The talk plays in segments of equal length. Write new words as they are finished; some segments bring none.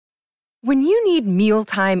When you need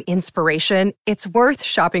mealtime inspiration, it's worth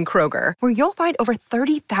shopping Kroger, where you'll find over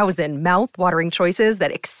 30,000 mouth-watering choices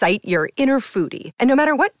that excite your inner foodie. And no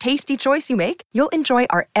matter what tasty choice you make, you'll enjoy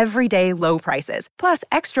our everyday low prices, plus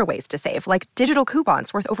extra ways to save, like digital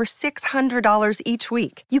coupons worth over $600 each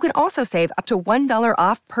week. You can also save up to $1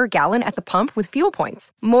 off per gallon at the pump with fuel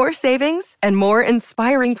points. More savings and more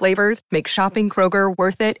inspiring flavors make shopping Kroger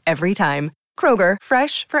worth it every time. Kroger,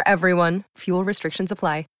 fresh for everyone. Fuel restrictions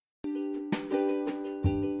apply.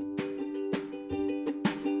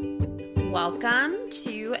 Welcome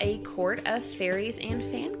to A Court of Fairies and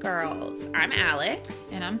Fangirls. I'm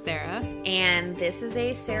Alex. And I'm Sarah. And this is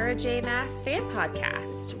a Sarah J. Maas fan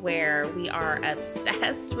podcast where we are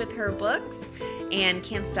obsessed with her books and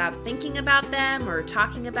can't stop thinking about them or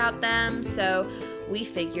talking about them. So we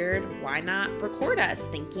figured, why not record us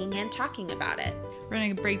thinking and talking about it? We're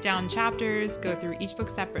going to break down chapters, go through each book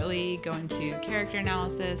separately, go into character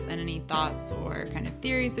analysis and any thoughts or kind of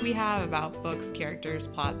theories that we have about books, characters,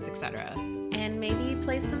 plots, etc. And maybe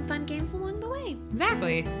play some fun games along the way.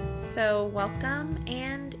 Exactly. So welcome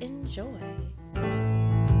and enjoy.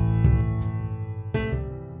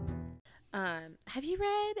 Have you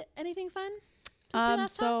read anything fun?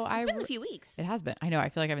 It's been a few weeks. It has been. I know. I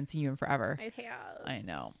feel like I haven't seen you in forever. It has. I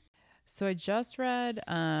know. So I just read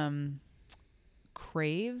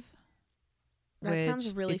Crave. That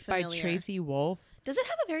sounds really familiar. By Tracy Wolf. Does it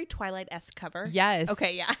have a very Twilight-esque cover? Yes.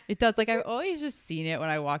 Okay, yeah. It does. Like, I've always just seen it when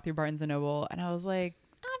I walk through Barnes & Noble, and I was like,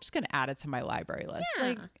 I'm just going to add it to my library list. Yeah.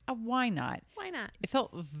 Like, why not? Why not? It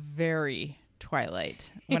felt very Twilight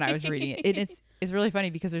when I was reading it. It's really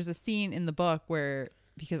funny because there's a scene in the book where,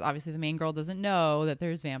 because obviously the main girl doesn't know that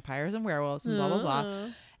there's vampires and werewolves and blah, blah, blah.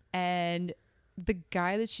 And the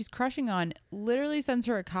guy that she's crushing on literally sends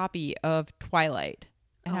her a copy of Twilight.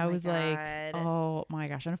 And I was like, oh my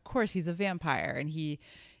gosh. And of course he's a vampire. And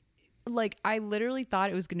I literally thought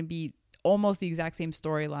it was going to be almost the exact same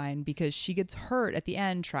storyline because she gets hurt at the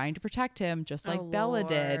end trying to protect him, just like Bella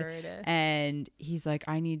did. And he's like,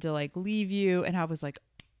 I need to leave you. And I was like,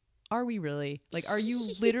 are we really? Are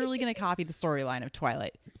you literally going to copy the storyline of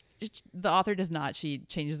Twilight? The author does not. She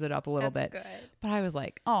changes it up a little bit. Good. But I was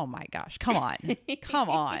like, oh my gosh, come on.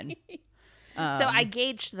 Come on. So I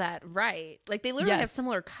gauged that right. They literally have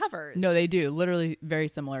similar covers. No, they do. Literally very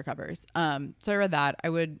similar covers. So I read that. I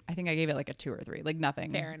think I gave it a 2 or 3.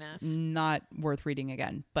 Nothing. Fair enough. Not worth reading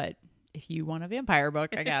again. But if you want a vampire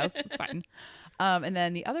book, I guess it's fine. And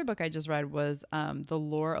then the other book I just read was The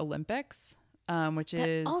Lore Olympics. Which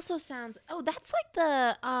is also sounds. Oh, that's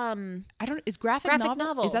the is graphic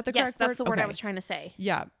novel. Is that the correct word? Yes, that's the word I was trying to say.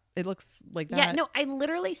 Yeah, it looks like that. Yeah, no, I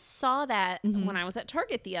literally saw that when I was at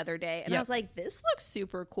Target the other day, and I was like, "This looks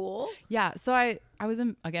super cool." Yeah, so I was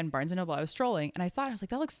in Barnes and Noble. I was strolling, and I saw it. I was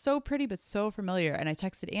like, "That looks so pretty, but so familiar." And I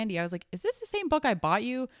texted Andy. I was like, "Is this the same book I bought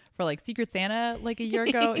you for Secret Santa a year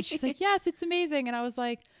ago?" And she's like, "Yes, it's amazing." And I was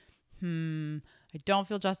like, I don't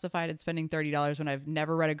feel justified in spending $30 when I've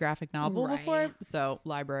never read a graphic novel before. So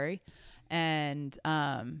library. And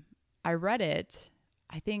I read it.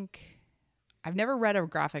 I think I've never read a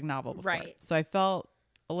graphic novel before. Right. So I felt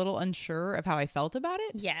a little unsure of how I felt about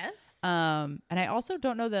it. Yes. And I also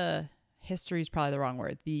don't know the history is probably the wrong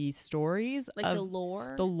word. The stories of the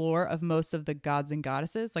lore. The lore of most of the gods and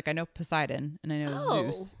goddesses. I know Poseidon and I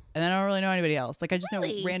know Zeus. And I don't really know anybody else. I just know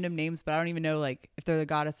random names, but I don't even know if they're the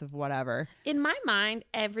goddess of whatever. In my mind,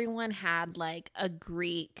 everyone had a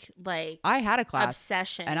Greek I had a class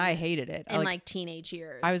obsession, and I hated it in teenage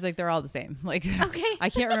years. I was they're all the same. Okay, I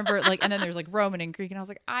can't remember. And then there's Roman and Greek, and I was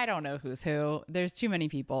like, I don't know who's who. There's too many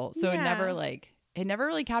people, so it never it never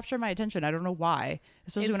really captured my attention. I don't know why,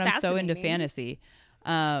 especially when I'm so into fantasy.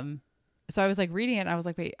 So I was reading it and I was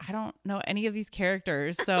like, wait, I don't know any of these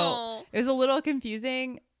characters. So it was a little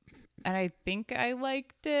confusing and I think I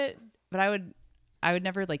liked it, but I would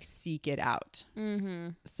never seek it out. Mm-hmm.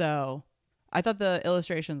 So I thought the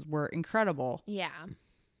illustrations were incredible. Yeah.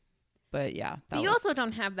 But yeah. But you also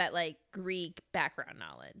don't have that Greek background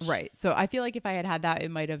knowledge. Right. So I feel if I had that, it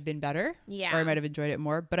might have been better. Yeah. Or I might have enjoyed it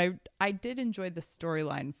more. But I did enjoy the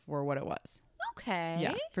storyline for what it was. Okay.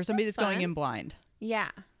 Yeah. For somebody that's going in blind. Yeah.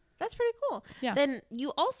 That's pretty cool. Yeah. Then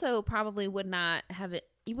you also probably would not have it.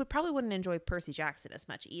 You wouldn't enjoy Percy Jackson as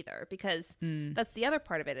much either because that's the other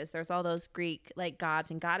part of it is there's all those Greek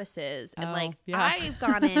gods and goddesses and I've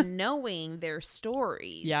gone in knowing their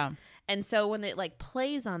stories. Yeah. And so when it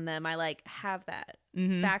plays on them, I have that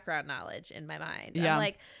background knowledge in my mind. Yeah.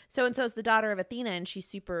 I'm so and so is the daughter of Athena and she's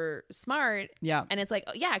super smart. Yeah. And it's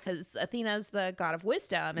because Athena's the god of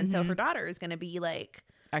wisdom and so her daughter is going to be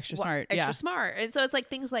extra smart. Extra smart. And so it's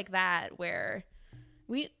things like that where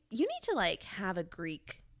you need to have a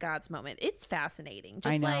Greek gods moment. It's fascinating. I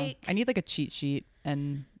Just know. like I need like a cheat sheet,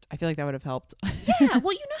 and I feel like that would have helped. yeah.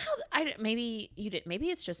 Well, you know how maybe you did. Maybe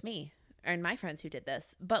it's just me and my friends who did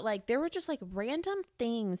this, but like there were just like random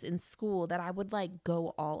things in school that I would like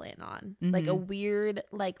go all in on, like a weird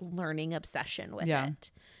like learning obsession with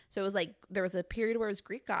it. So it was like there was a period where it was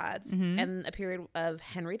Greek gods and a period of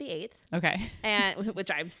Henry VIII. Okay. And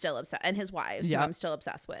which I'm still obsessed, and his wives, who I'm still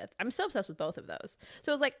obsessed with. I'm still obsessed with both of those.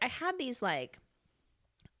 So it was like I had these like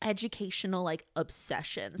educational like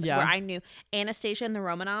obsessions where I knew Anastasia and the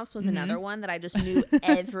Romanovs was another one that I just knew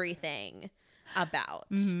everything about.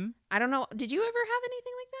 I don't know. Did you ever have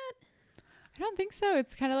anything like that? I don't think so.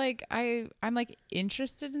 It's kind of like I'm like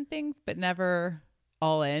interested in things, but never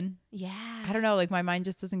all in. Yeah. I don't know. Like my mind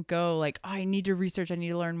just doesn't go like, oh, I need to research. I need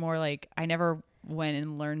to learn more. Like I never went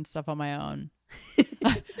and learned stuff on my own.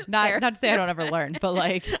 not to say I don't ever learn, but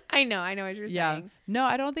like I know what you're saying. No,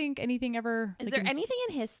 I don't think anything ever. Is like, there anything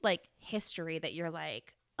in his like history that you're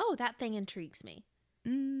like, oh, that thing intrigues me?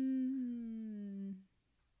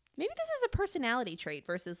 Maybe this is a personality trait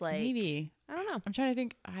versus like maybe. I don't know. I'm trying to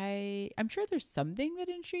think. I'm sure there's something that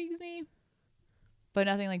intrigues me, but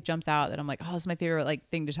nothing like jumps out that I'm like, oh, this is my favorite like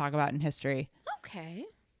thing to talk about in history. Okay.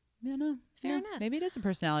 Yeah, no. Fair enough. Maybe it is a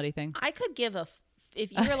personality thing. I could give if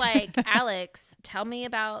you were like, Alex, tell me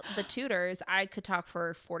about the Tudors, I could talk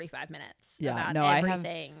for 45 minutes about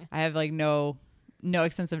everything. I have like no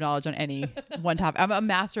extensive knowledge on any one topic. I'm a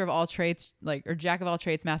master of all traits, like, or jack of all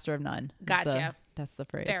trades, master of none. Gotcha. That's the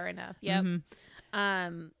phrase. Fair enough. Yep.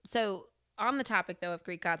 So on the topic though of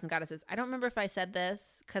Greek gods and goddesses, I don't remember if I said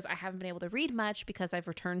this because I haven't been able to read much because I've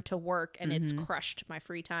returned to work and it's crushed my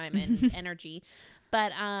free time and energy.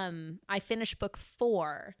 But I finished book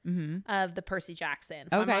 4 of the Percy Jackson.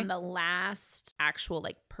 So I'm on the last actual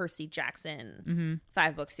like Percy Jackson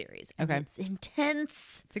 5-book series. And it's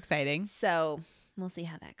intense. It's exciting. So we'll see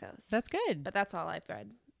how that goes. That's good. But that's all I've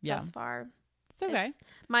read thus far. It's okay.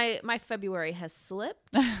 My February has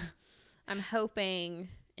slipped. I'm hoping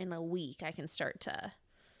in a week I can start to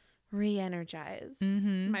re-energize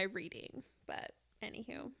my reading. But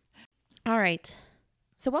anywho. All right.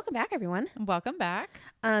 So welcome back, everyone. Welcome back.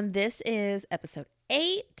 This is episode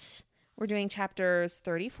 8. We're doing chapters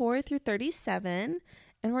 34 through 37,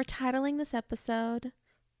 and we're titling this episode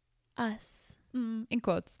Us. In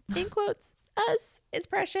quotes. In quotes. Us. It's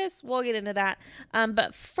precious. We'll get into that.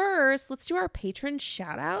 But first, let's do our patron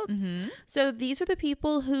shout outs. So these are the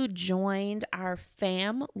people who joined our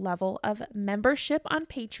fam level of membership on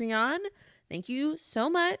Patreon. Thank you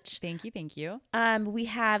so much. Thank you. We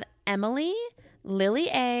have Emily, Lily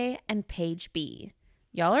A, and Paige B.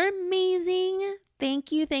 Y'all are amazing.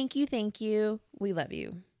 Thank you. We love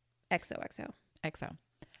you. XOXO. XO.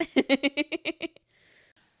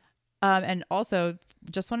 And also,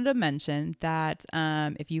 just wanted to mention that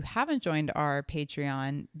if you haven't joined our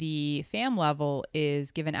Patreon, the fam level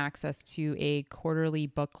is given access to a quarterly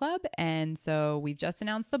book club. And so we've just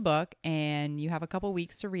announced the book, and you have a couple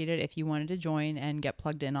weeks to read it if you wanted to join and get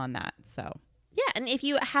plugged in on that. So yeah, and if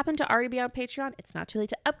you happen to already be on Patreon, it's not too late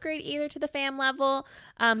to upgrade either to the fam level.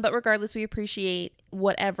 But regardless, we appreciate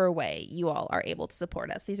whatever way you all are able to support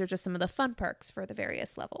us. These are just some of the fun perks for the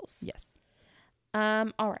various levels. yes.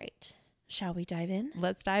 All right. Shall we dive in?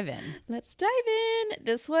 Let's dive in.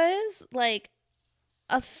 This was like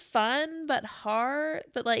a fun but hard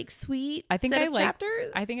but like sweet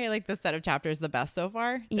chapters. I think I like this set of chapters the best so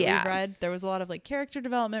far that we've read. There was a lot of like character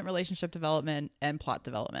development, relationship development, and plot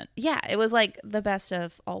development. Yeah, it was like the best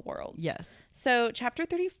of all worlds. Yes. So chapter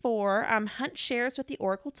 34, Hunt shares what the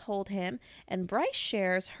Oracle told him, and Bryce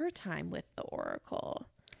shares her time with the Oracle.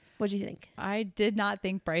 What do you think? I did not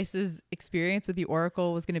think Bryce's experience with the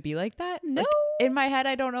Oracle was going to be like that. No. Like, in my head,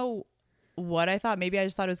 I don't know what I thought. Maybe I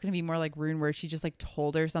just thought it was going to be more like Rune, where she just like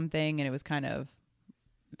told her something and it was kind of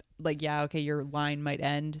like, yeah, okay, your line might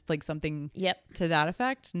end. It's like something to that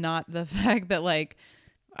effect. Not the fact that like,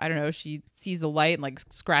 I don't know, she sees a light and like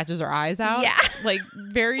scratches her eyes out. Yeah. Like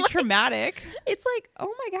very traumatic. It's like,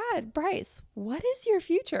 oh my God, Bryce, what is your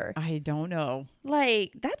future? I don't know.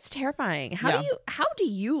 Like, that's terrifying. How do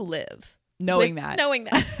you live? Knowing that.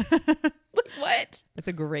 Like, what? That's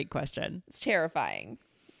a great question. It's terrifying.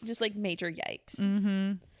 Just like major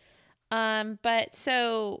yikes. But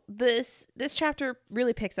so this chapter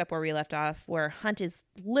really picks up where we left off, where Hunt is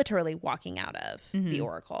literally walking out of the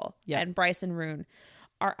Oracle. And Bryce and Rune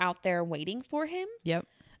are out there waiting for him. Yep.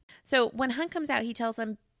 So when Hunt comes out, he tells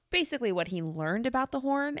them basically what he learned about the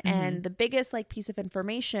horn. And the biggest like piece of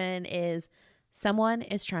information is someone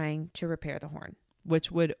is trying to repair the horn.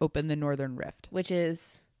 Which would open the Northern Rift. Which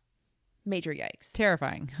is major yikes.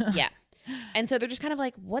 Terrifying. Yeah. And so they're just kind of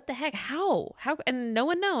like, what the heck? How? And no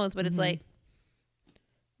one knows, but it's like,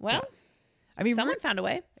 well, I mean, someone found a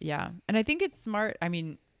way. Yeah. And I think it's smart. I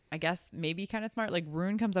mean, I guess maybe kind of smart. Like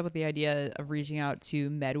Rune comes up with the idea of reaching out to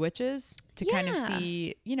med witches to kind of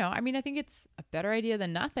see, I mean, I think it's a better idea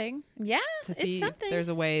than nothing. Yeah. To see if there's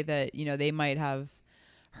a way that, they might have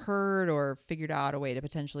heard or figured out a way to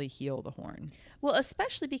potentially heal the horn. Well,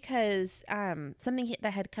 especially because something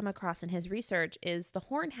that had come across in his research is the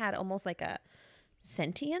horn had almost like a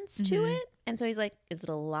sentience to it. And so he's like, is it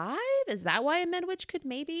alive? Is that why a med witch could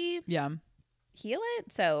maybe heal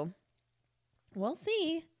it? So we'll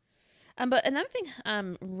see. But another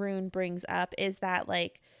thing Rune brings up is that,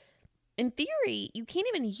 like, in theory, you can't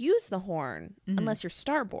even use the horn unless you're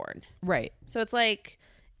starborn. Right. So it's like,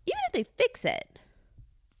 even if they fix it,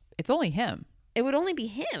 it's only him. It would only be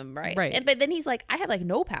him, right? Right. But then he's like, I have, like,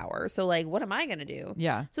 no power. So, like, what am I going to do?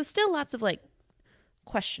 Yeah. So still lots of, like,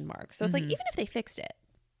 question marks. So it's like, even if they fixed it,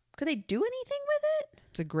 could they do anything with it?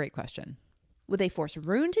 It's a great question. Would they force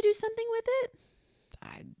Rune to do something with it?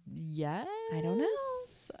 Yeah. I don't know.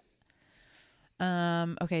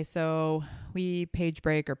 Okay, so we page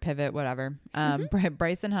break or pivot, whatever.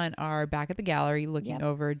 Bryce and Hunt are back at the gallery looking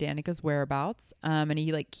over Danica's whereabouts. And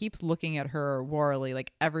he like keeps looking at her warily,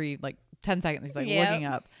 like every like 10 seconds he's like looking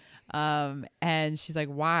up. And she's like,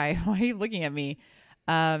 why are you looking at me?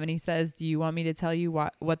 And he says, do you want me to tell you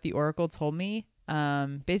what the Oracle told me?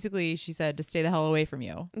 Basically she said to stay the hell away from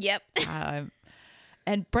you. Yep.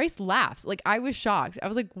 And Bryce laughs. Like I was shocked. I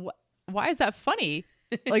was like, why is that funny?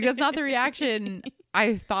 Like, that's not the reaction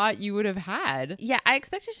I thought you would have had. Yeah, I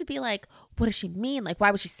expected her to be like, what does she mean? Like,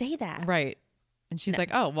 why would she say that? Right. And she's like,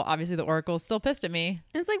 oh, well, obviously the Oracle's still pissed at me.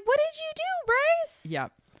 And it's like, what did you do, Bryce?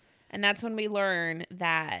 Yep. And that's when we learn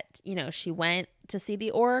that, she went to see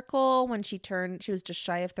the Oracle when she was just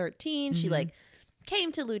shy of 13. She, like,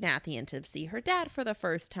 came to Lunathian to see her dad for the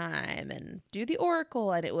first time and do the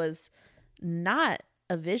Oracle. And it was not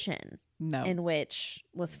a vision. No. In which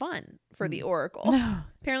was fun for the Oracle. No.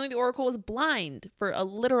 Apparently the Oracle was blind for a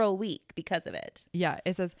literal week because of it. Yeah,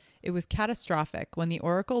 it says, it was catastrophic. When the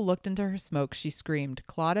Oracle looked into her smoke, she screamed,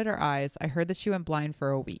 clawed at her eyes. I heard that she went blind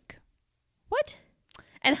for a week. What?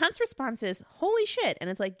 And Hunt's response is, holy shit. And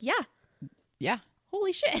it's like, yeah. Yeah.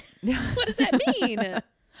 Holy shit. What does that mean?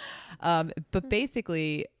 But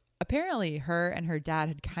basically, apparently her and her dad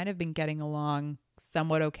had kind of been getting along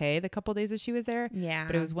somewhat okay the couple days that she was there. Yeah.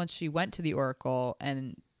 But it was once she went to the Oracle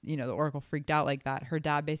and, the Oracle freaked out like that. Her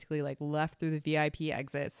dad basically like left through the VIP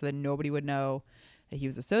exit so that nobody would know that he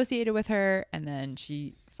was associated with her. And then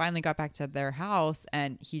she finally got back to their house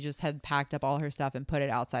and he just had packed up all her stuff and put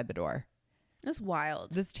it outside the door. That's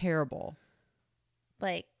wild. That's terrible.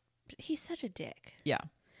 Like, he's such a dick. Yeah.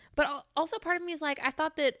 But also part of me is like, I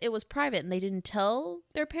thought that it was private and they didn't tell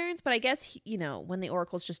their parents. But I guess, when the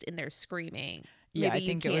Oracle's just in there screaming. Yeah, maybe I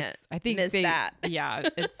think you it was. can't I think miss that. Yeah,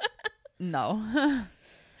 it's no.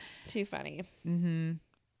 Too funny.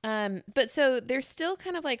 But so they're still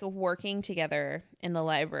kind of like working together in the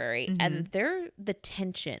library, and the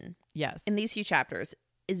tension. Yes. In these few chapters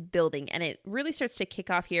is building, and it really starts to kick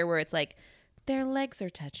off here, where it's like their legs are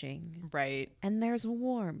touching, right, and there's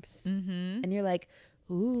warmth, and you're like,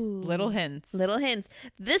 ooh, little hints.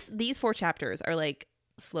 These 4 chapters are like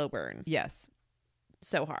slow burn. Yes.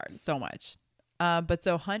 So hard. So much. But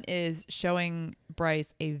so Hunt is showing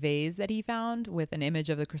Bryce a vase that he found with an image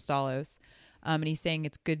of the Crystallos. And he's saying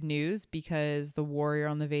it's good news because the warrior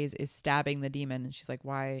on the vase is stabbing the demon. And she's like,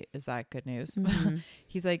 why is that good news?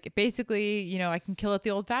 He's like, basically, I can kill it the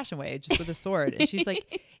old fashioned way, just with a sword. And she's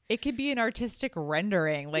like, it could be an artistic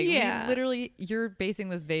rendering. Like, you're basing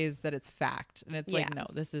this vase that it's fact. And it's like, no,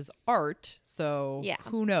 this is art. So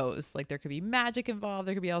who knows? Like, there could be magic involved.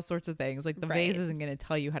 There could be all sorts of things. Like, the vase isn't going to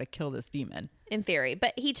tell you how to kill this demon. In theory.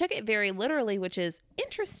 But he took it very literally, which is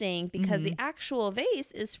interesting because the actual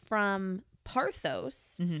vase is from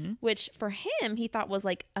Parthos, which for him he thought was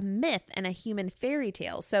like a myth and a human fairy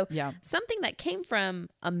tale. So something that came from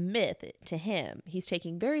a myth to him, he's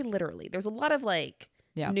taking very literally. There's a lot of like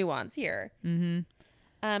nuance here.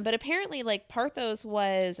 But apparently like Parthos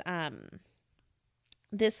was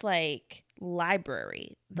this like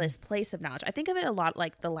library, this place of knowledge. I think of it a lot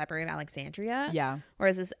like the Library of Alexandria. Yeah.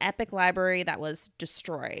 Whereas this epic library that was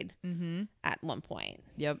destroyed at one point.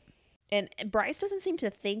 Yep. And Bryce doesn't seem to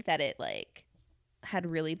think that it like had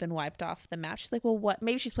really been wiped off the map. She's like, well, what?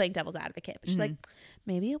 Maybe she's playing devil's advocate. But she's like,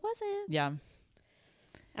 maybe it wasn't. Yeah.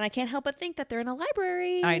 And I can't help but think that they're in a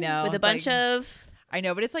library. I know. With a bunch of I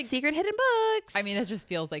know, but it's like secret hidden books. I mean, it just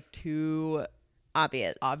feels like too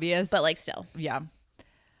obvious. But like still. Yeah.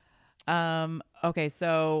 Okay,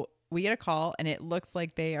 so we get a call, and it looks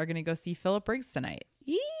like they are going to go see Philip Briggs tonight.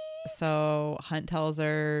 Yee. So Hunt tells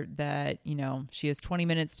her that, she has 20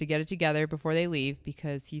 minutes to get it together before they leave,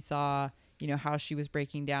 because he saw, how she was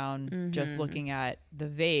breaking down just looking at the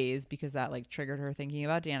vase, because that like triggered her thinking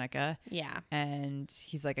about Danica. Yeah. And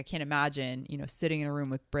he's like, I can't imagine, sitting in a room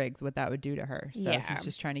with Briggs, what that would do to her. So Yeah. he's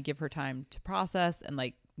just trying to give her time to process and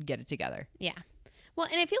like get it together. Yeah. Well,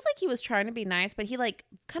 and it feels like he was trying to be nice, but he like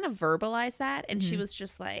kind of verbalized that. And she Mm-hmm. was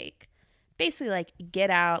just like, basically like, get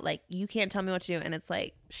out. Like, you can't tell me what to do. And it's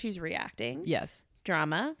like, she's reacting. Yes.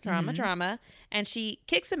 Drama. And she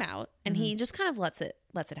kicks him out, and Mm-hmm. he just kind of lets it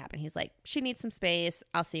happen. He's like, she needs some space.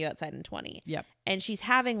 I'll see you outside in 20. Yep. And she's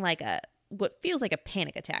having like what feels like a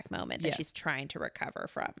panic attack moment that Yes. she's trying to recover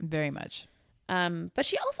from. Very much. But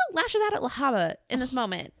she also lashes out at Lahaba in this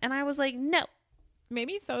moment. And I was like, no, Made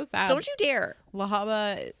me so sad. don't you dare.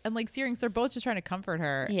 Lahaba and like Syrinx, they're both just trying to comfort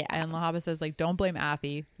her. Yeah. And Lahaba says like, don't blame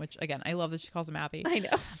Athy, which again, I love that she calls him Athy. I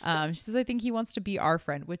know. She says, I think he wants to be our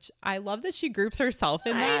friend, which I love that she groups herself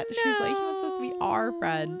in that. She's like, he wants us to be our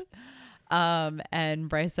friend. And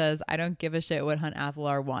Bryce says, I don't give a shit what Hunt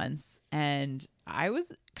Athalar wants. And I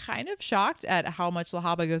was kind of shocked at how much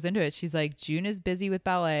Lahaba goes into it. She's like, June is busy with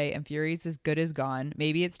ballet and Fury's as good as gone.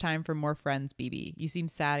 Maybe it's time for more friends, BB. You seem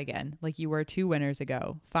sad again, like you were 2 winters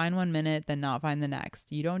ago. Fine 1 minute, then not fine the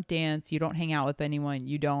next. You don't dance. You don't hang out with anyone.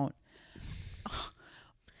 You don't.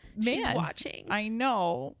 Man, She's watching. I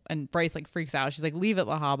know. And Bryce like freaks out. She's like, leave it,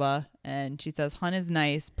 Lahaba. And she says, Hunt is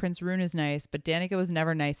nice. Prince Rune is nice. But Danica was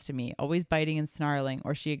never nice to me. Always biting and snarling,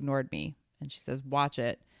 or she ignored me. And she says, watch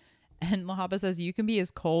it. And Lahaba says, you can be as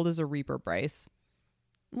cold as a reaper, Bryce.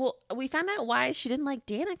 Well, we found out why she didn't like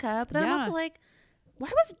Danica, but then I'm Yeah. also like, why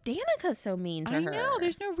was Danica so mean to her? I know.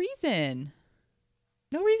 There's no reason.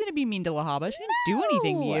 No reason to be mean to Lahaba. She didn't do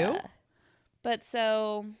anything to you. But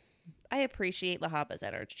so I appreciate Lahaba's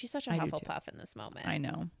energy. She's such a I do too. Hufflepuff in this moment. I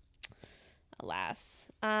know. Alas.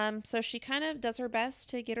 So she kind of does her best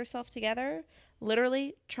to get herself together,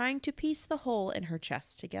 literally trying to piece the hole in her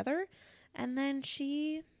chest together. And then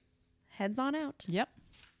she heads on out. Yep.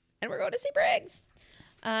 And we're going to see Briggs.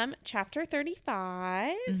 Chapter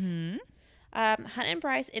 35. Mm-hmm. Hunt and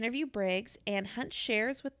Bryce interview Briggs, and Hunt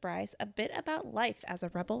shares with Bryce a bit about life as a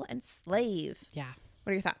rebel and slave. Yeah.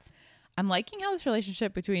 What are your thoughts? I'm liking how this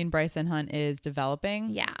relationship between Bryce and Hunt is developing.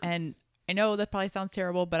 Yeah. And I know that probably sounds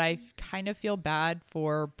terrible, but I kind of feel bad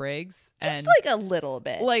for Briggs. Just and like a little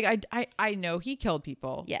bit. like I know he killed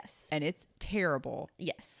people. Yes. And it's terrible.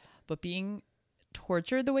 Yes. But being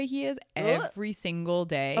tortured the way he is every single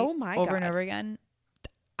day, Oh my over God. and over again,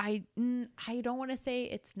 I don't want to say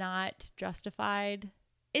it's not justified.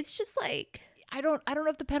 It's just like, I don't know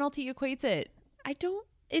if the penalty equates it.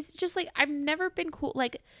 it's just like, I've never been cool.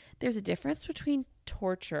 Like, there's a difference between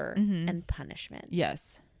torture and punishment.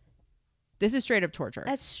 Yes. This is straight up torture.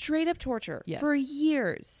 That's straight up torture. Yes. For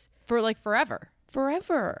years. For like forever.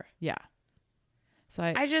 Forever. Yeah.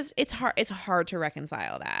 So It's hard to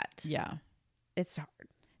reconcile that. yeah. It's hard.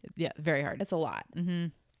 Yeah, very hard. It's a lot. Mm-hmm.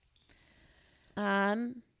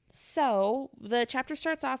 So the chapter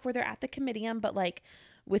starts off where they're at the comitium, but like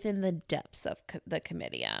within the depths of the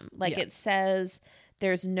comitium. Like Yeah. it says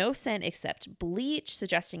there's no scent except bleach,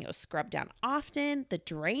 suggesting it was scrubbed down often. The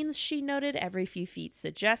drains she noted every few feet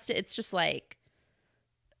suggested. It's just like,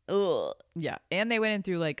 ugh. Yeah. And they went in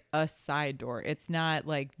through like a side door. It's not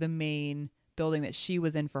like the main building that she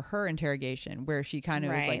was in for her interrogation, where she kind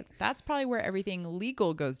of was Right. like, that's probably where everything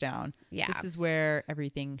legal goes down. Yeah. This is where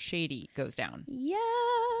everything shady goes down. Yeah.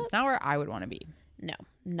 So it's not where I would want to be. No,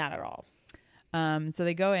 not at all. So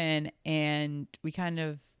they go in, and we kind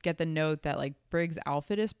of get the note that like Briggs'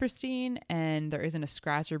 outfit is pristine and there isn't a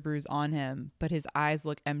scratch or bruise on him, but his eyes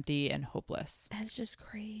look empty and hopeless. That's just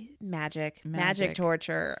crazy. Magic Magic.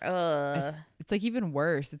 torture. Ugh. It's like even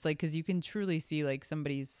worse. It's like, because you can truly see like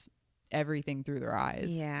somebody's everything through their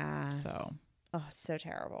eyes. Yeah. So. Oh, it's so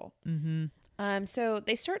terrible. Mm-hmm. So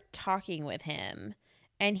they start talking with him,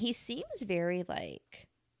 and he seems very like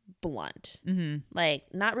blunt,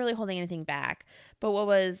 like not really holding anything back. But what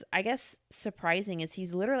was, I guess, surprising is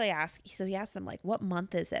he's literally he asked them like, what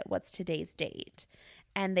month is it? What's today's date?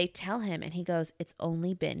 And they tell him, and he goes, it's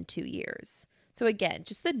only been 2 years. So again,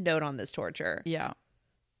 just the note on this torture. Yeah.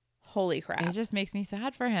 Holy crap. It just makes me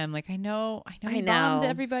sad for him. Like, I know he I bombed know.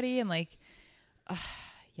 everybody, and like,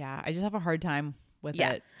 yeah, I just have a hard time with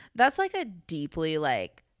it. That's like a deeply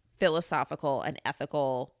like philosophical and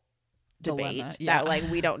ethical debate Dilemma, yeah. that like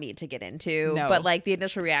we don't need to get into. No. But like the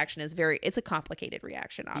initial reaction is it's a complicated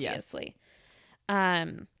reaction, obviously.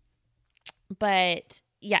 But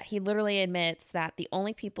he literally admits that the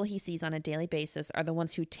only people he sees on a daily basis are the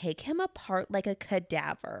ones who take him apart like a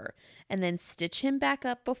cadaver and then stitch him back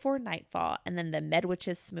up before nightfall, and then the med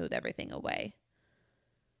witches smooth everything away.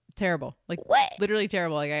 Terrible. Like, what? Literally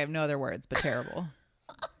terrible. Like, I have no other words, but terrible.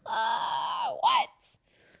 What?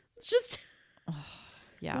 It's just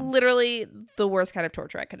yeah, literally the worst kind of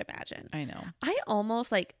torture I could imagine. I know. I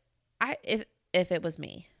almost like, if it was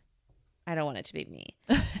me, I don't want it to be me,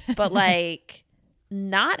 but like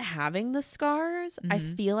not having the scars, I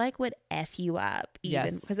feel like would F you up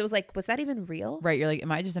even, because it was like, was that even real? Right. You're like,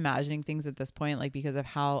 am I just imagining things at this point? Like, because of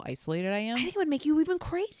how isolated I am? I think it would make you even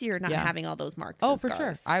crazier not having all those marks. Oh, and for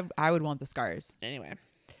scars. sure. I would want the scars. Anyway,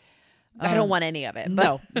 I don't want any of it.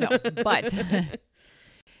 But. No, but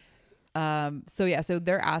so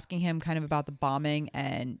they're asking him kind of about the bombing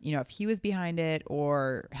and, you know, if he was behind it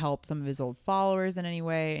or helped some of his old followers in any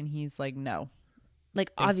way. And he's like, no.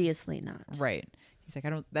 Like, obviously not. Right. He's like, I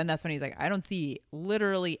don't, then that's when he's like, I don't see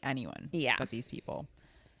literally anyone but these people.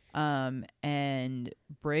 And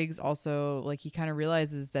Briggs also, like, he kind of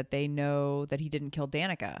realizes that they know that he didn't kill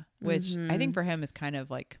Danica, which I think for him is kind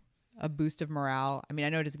of like a boost of morale. I mean, I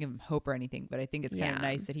know it doesn't give him hope or anything, but I think it's kind of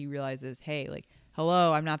nice that he realizes, hey, like,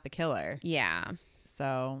 hello, I'm not the killer. Yeah.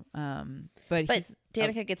 So, but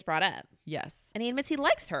Danica gets brought up. Yes. And he admits he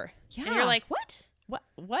likes her. Yeah. And you're like, what?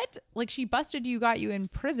 What? Like, she busted you, got you in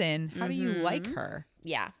prison. How do you like her?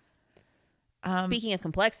 Yeah. Speaking of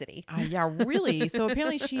complexity. Yeah, really. So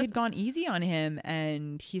apparently she had gone easy on him,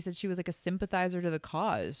 and he said she was like a sympathizer to the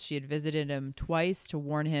cause. She had visited him twice to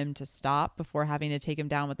warn him to stop before having to take him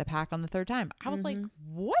down with the pack on the third time. I was like,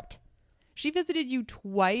 what? She visited you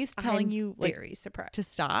twice telling you like very surprised to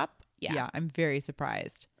stop? Yeah, I'm very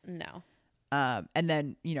surprised. No. And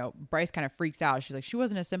then, you know, Bryce kind of freaks out. She's like, she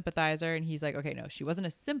wasn't a sympathizer. And he's like, okay, no, she wasn't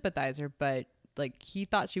a sympathizer, but like he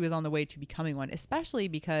thought she was on the way to becoming one, especially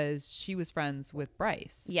because she was friends with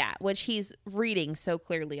Bryce. Yeah, which he's reading so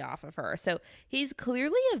clearly off of her. So he's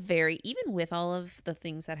clearly even with all of the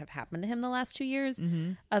things that have happened to him the last 2 years,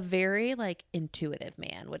 a very like intuitive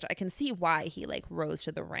man, which I can see why he like rose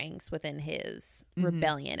to the ranks within his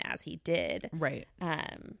rebellion as he did. Right.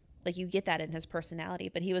 Like you get that in his personality,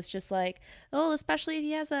 but he was just like, oh, especially if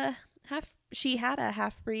he has she had a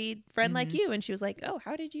half-breed friend like you. And she was like, oh,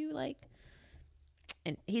 how did you like,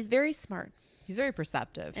 and he's very smart. He's very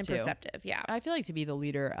perceptive and too. Perceptive. Yeah. I feel like to be the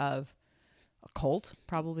leader of a cult,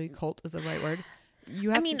 probably cult is the right word.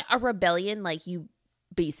 A rebellion, like you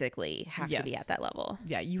basically have to be at that level.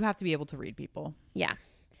 Yeah. You have to be able to read people. Yeah.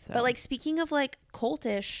 So. But like speaking of like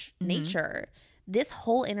cultish nature, this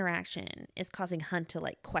whole interaction is causing Hunt to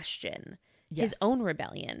like question his own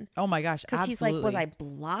rebellion. Oh my gosh. Because he's like, was I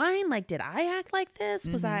blind? Like, did I act like this?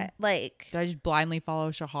 Was I like, did I just blindly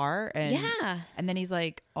follow Shahar? And yeah. And then he's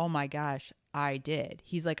like, oh my gosh, I did.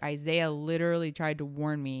 He's like, Isaiah literally tried to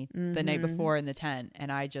warn me the night before in the tent,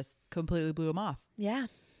 and I just completely blew him off. Yeah.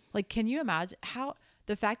 Like, can you imagine how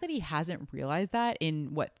the fact that he hasn't realized that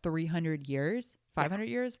in 300 years? 500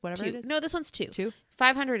 years, whatever it is. No, this one's 2. 2?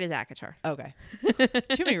 500 is Akatar. Okay.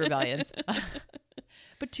 Too many rebellions.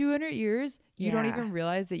 But 200 years, you don't even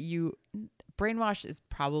realize that you brainwashed is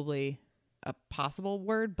probably a possible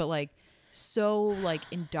word, but like so like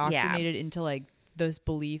indoctrinated into like this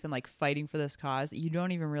belief and like fighting for this cause that you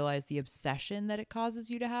don't even realize the obsession that it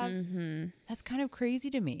causes you to have. That's kind of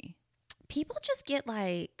crazy to me. People just get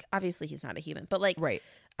like, obviously he's not a human, but like, right.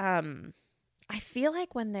 I feel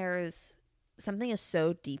like when there's something is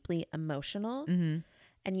so deeply emotional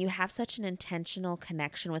and you have such an intentional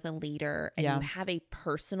connection with a leader and you have a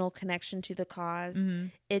personal connection to the cause,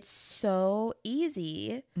 it's so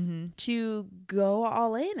easy to go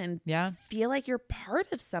all in and feel like you're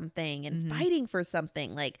part of something and fighting for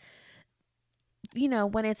something. Like, you know,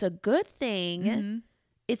 when it's a good thing,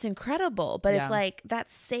 it's incredible, but it's like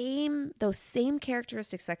those same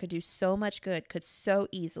characteristics that could do so much good could so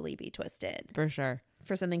easily be twisted. For sure.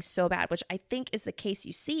 For something so bad, which I think is the case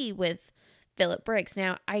you see with Philip Briggs.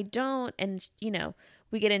 Now, I don't, and you know,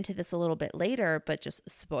 we get into this a little bit later, but just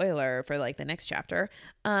spoiler for like the next chapter,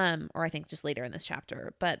 or I think just later in this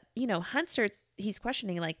chapter. But you know, Hunt he's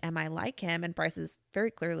questioning like, am I like him? And Bryce is very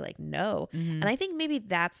clearly like, no. And I think maybe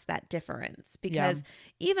that's that difference, because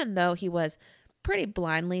even though he was pretty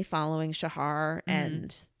blindly following Shahar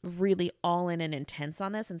and really all in and intense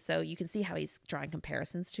on this, and so you can see how he's drawing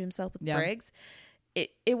comparisons to himself with Briggs.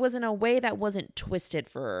 It was in a way that wasn't twisted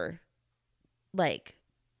for like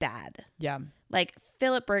bad. Yeah. Like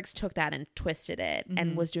Philip Briggs took that and twisted it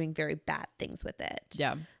and was doing very bad things with it.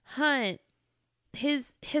 Yeah. Hunt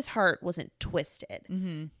his heart wasn't twisted.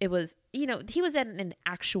 Mm-hmm. It was, you know, he was in an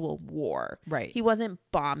actual war. Right. He wasn't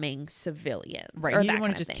bombing civilians. Right. Or He that didn't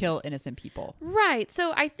want kind to of just thing. kill innocent people. Right.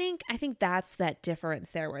 So I think that's that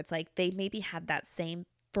difference there, where it's like they maybe had that same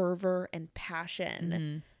fervor and passion,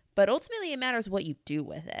 Mm-hmm. but ultimately it matters what you do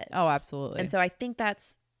with it. Oh, absolutely. And so I think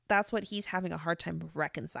that's what he's having a hard time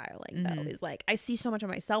reconciling, though, is like, I see so much of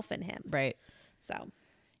myself in him. Right. So,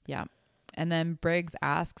 yeah. And then Briggs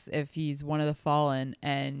asks if he's one of the fallen,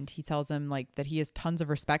 and he tells him like that he has tons of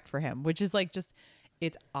respect for him, which is like just,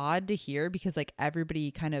 it's odd to hear because like everybody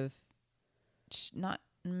kind of not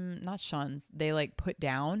shuns, they like put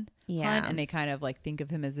down Hunt, and they kind of like think of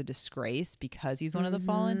him as a disgrace because he's one of the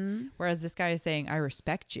fallen, whereas this guy is saying, I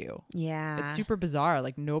respect you. yeah. It's super bizarre.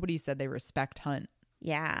 Like nobody said they respect Hunt.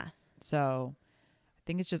 Yeah. So I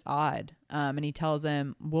think it's just odd. And he tells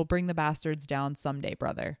him, we'll bring the bastards down someday,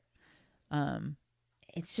 brother.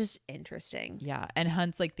 It's just interesting. Yeah. And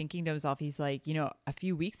Hunt's like thinking to himself, he's like, you know, a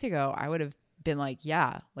few weeks ago, I would have been like,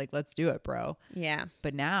 yeah, like, let's do it, bro. Yeah.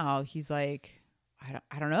 But now he's like,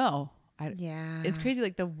 I don't know. Yeah. It's crazy.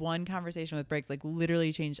 Like the one conversation with Briggs, like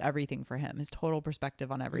literally changed everything for him. His total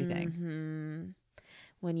perspective on everything. Mm-hmm.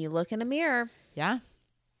 When you look in a mirror, Yeah.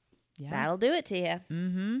 Yeah. that'll do it to you.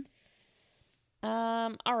 Mm-hmm.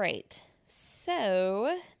 All right.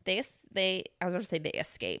 So I was going to say they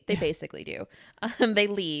escape. They basically do. They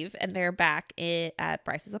leave and they're back at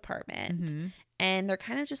Bryce's apartment, Mm-hmm. and they're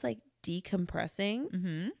kind of just like decompressing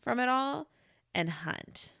Mm-hmm. from it all. And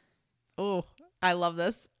Hunt, Oh, I love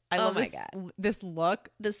this. I love my this, God. this look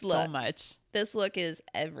so look. much. This look is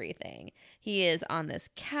everything. He is on this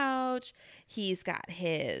couch. He's got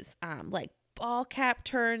his like ball cap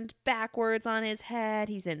turned backwards on his head.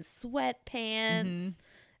 He's in sweatpants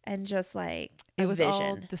and just like It was all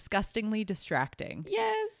vision. disgustingly distracting.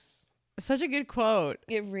 Yes, Such a good quote.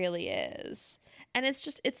 it really is. And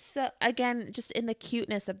it's again, just in the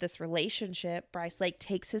cuteness of this relationship, Bryce like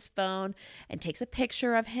takes his phone and takes a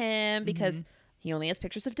picture of him because he only has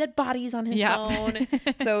pictures of dead bodies on his phone.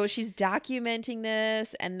 So she's documenting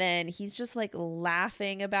this, and then he's just like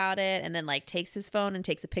laughing about it, and then like takes his phone and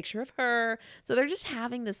takes a picture of her. So they're just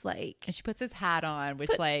having this like, And she puts his hat on,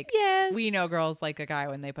 which like, yes, we know girls like a guy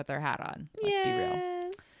when they put their hat on. Let's be real.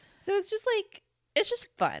 yes. So it's just like, it's just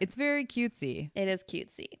fun. It's very cutesy. It is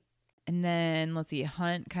cutesy. And then let's see,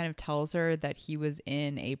 Hunt kind of tells her that he was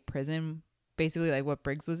in a prison, basically like what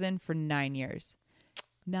Briggs was in, for 9 years.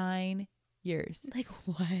 9 years. Like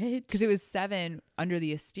what? Because it was 7 under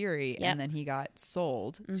the Asteri, and then he got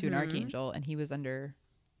sold to an Archangel, and he was under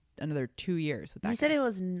another 2 years with that. He said it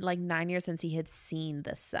was like 9 years since he had seen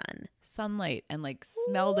the sun. Sunlight and like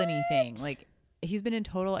smelled anything. Like he's been in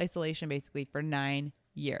total isolation basically for 9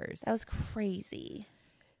 years. That was crazy.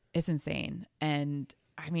 It's insane. And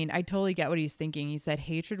I mean, I totally get what he's thinking. He said,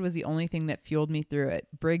 hatred was the only thing that fueled me through it.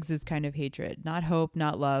 Briggs' kind of hatred. Not hope,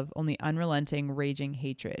 not love, only unrelenting, raging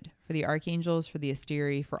hatred. For the Archangels, for the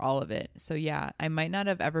Asteri, for all of it. So yeah, I might not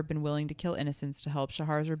have ever been willing to kill innocents to help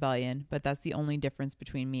Shahar's rebellion, but that's the only difference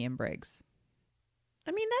between me and Briggs.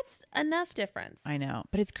 I mean, that's enough difference. I know.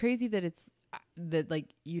 But it's crazy that it's that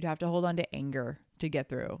like you'd have to hold on to anger to get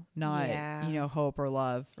through, not hope or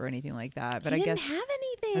love or anything like that. But he I didn't guess have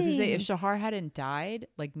anything. as I say, if Shahar hadn't died,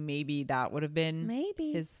 like maybe that would have been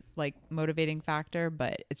his like motivating factor.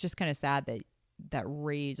 But it's just kind of sad that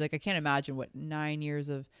rage. Like I can't imagine what 9 years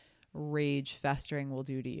of rage festering will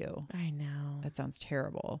do to you. I know. That sounds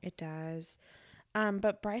terrible. It does.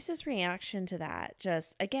 But Bryce's reaction to that,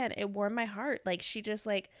 just again, it warmed my heart. Like she just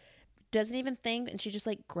like doesn't even think, and she just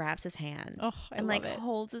like grabs his hand and like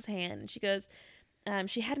holds his hand. And she goes,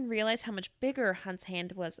 she hadn't realized how much bigger Hunt's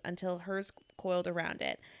hand was until hers coiled around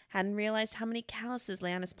it. Hadn't realized how many calluses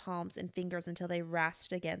lay on his palms and fingers until they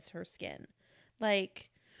rasped against her skin. Like,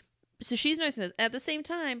 so she's noticing this. At the same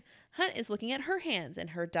time, Hunt is looking at her hands and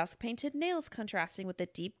her dusk painted nails contrasting with the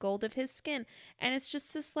deep gold of his skin. And it's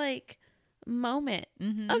just this like moment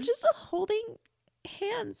of just holding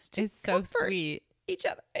hands to it's so sweet each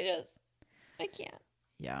other. I can't.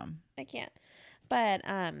 Yeah, I can't. But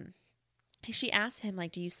she asks him,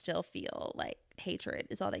 like, do you still feel like hatred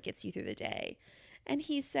is all that gets you through the day? And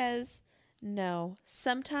he says, no,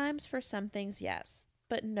 sometimes for some things, yes,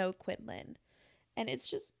 but no, Quinlan. And it's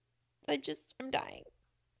just, I'm dying.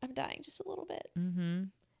 I'm dying just a little bit.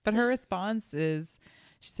 But her response is,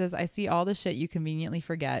 she says, I see all the shit you conveniently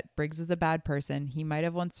forget. Briggs is a bad person. He might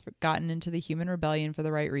have once gotten into the human rebellion for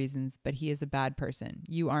the right reasons, but he is a bad person.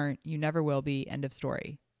 You aren't. You never will be. End of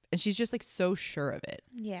story. And she's just like so sure of it.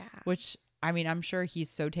 Yeah. Which, I mean, I'm sure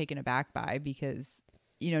he's so taken aback by because,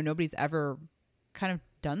 you know, nobody's ever kind of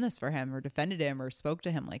done this for him or defended him or spoke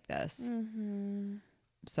to him like this. Mm-hmm.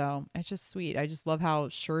 So it's just sweet. I just love how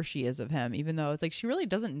sure she is of him, even though it's like she really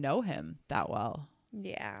doesn't know him that well.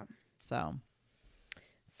 Yeah.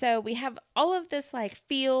 So we have all of this like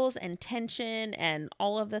feels and tension and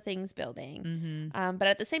all of the things building. But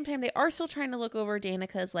at the same time, they are still trying to look over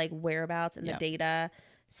Danica's like whereabouts and the data,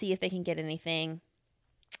 see if they can get anything.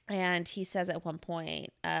 And he says at one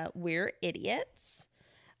point, we're idiots.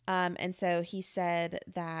 And so he said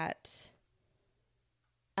that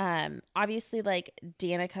obviously like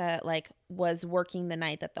Danica like was working the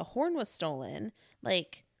night that the horn was stolen.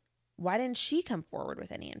 Like, why didn't she come forward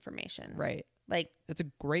with any information? Right. Like, that's a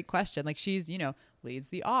great question. Like, she's, you know, leads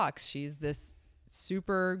the Ox. She's this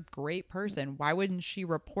super great person. Why wouldn't she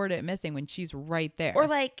report it missing when she's right there? Or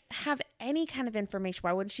like have any kind of information?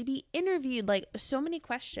 Why wouldn't she be interviewed? Like, so many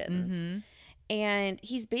questions. And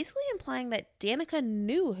he's basically implying that Danica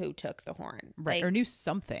knew who took the horn. Right. Like, or knew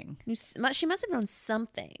something. She must have known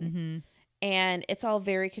something. And it's all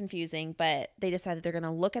very confusing, but they decided they're going to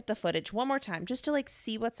look at the footage one more time just to like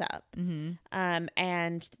see what's up.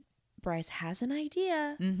 And Bryce has an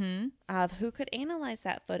idea of who could analyze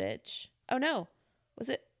that footage. Oh, no. Was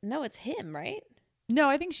it? No, it's him, right? No,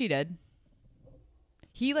 I think she did.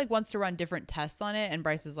 He like wants to run different tests on it. And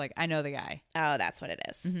Bryce is like, I know the guy. Oh, that's what it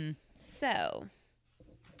is. So.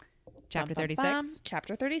 Chapter 36.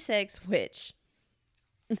 Chapter 36, which,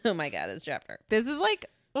 oh my God, this chapter. This is like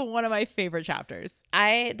one of my favorite chapters.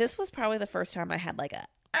 This was probably the first time I had like a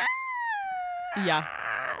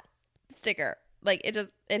sticker. Like it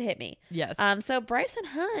hit me. Yes. So Bryce and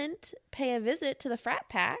Hunt pay a visit to the frat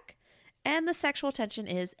pack, and the sexual tension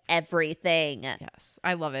is everything. Yes.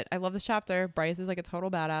 I love it. I love this chapter. Bryce is like a total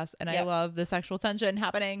badass, and I love the sexual tension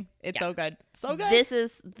happening. It's so good. So good. This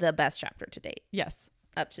is the best chapter to date. Yes.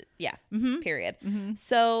 Up to period.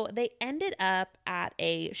 So they ended up at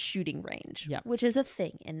a shooting range, which is a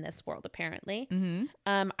thing in this world apparently.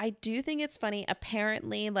 I do think it's funny.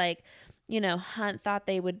 Apparently, like, you know, Hunt thought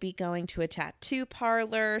they would be going to a tattoo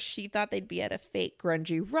parlor. She thought they'd be at a fake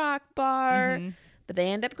grungy rock bar. But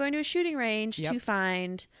they end up going to a shooting range to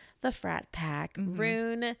find the frat pack,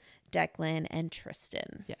 Rune, Declan, and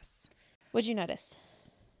Tristan. Yes. What'd you notice?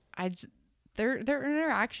 Their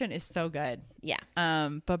interaction is so good. Yeah.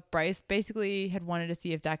 But Bryce basically had wanted to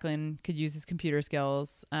see if Declan could use his computer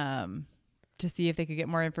skills to see if they could get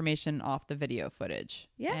more information off the video footage.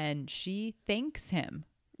 Yeah. And she thanks him.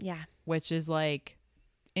 Yeah. Which is like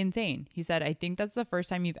insane. He said, I think that's the first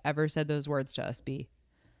time you've ever said those words to us, B.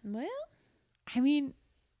 Well, I mean,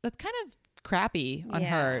 that's kind of crappy on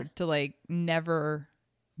her to like never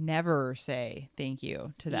say thank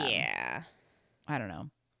you to them. Yeah. I don't know.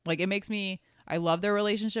 Like it makes me, I love their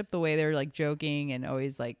relationship, the way they're like joking and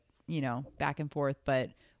always like, you know, back and forth. But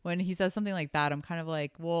when he says something like that, I'm kind of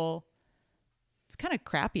like, well, it's kind of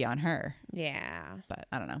crappy on her. Yeah. But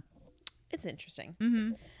I don't know. It's interesting.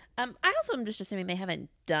 I also am just assuming they haven't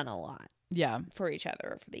done a lot. Yeah. For each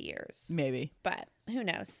other over the years. Maybe. But who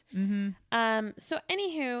knows? So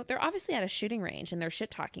anywho, they're obviously at a shooting range and they're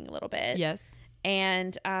shit talking a little bit. Yes.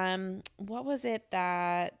 And what was it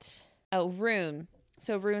that... Oh, Rune.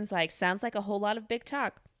 So Rune's like, sounds like a whole lot of big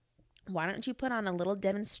talk. Why don't you put on a little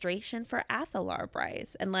demonstration for Athalar,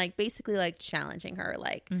 Bryce? And like basically like challenging her.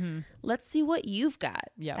 Like, let's see what you've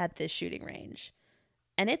got at this shooting range.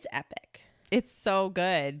 And it's epic. It's so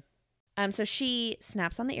good. So she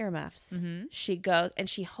snaps on the earmuffs. She goes and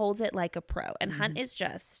she holds it like a pro. And Hunt is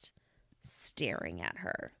just staring at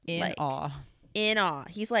her. In awe. In awe.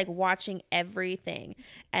 He's like watching everything.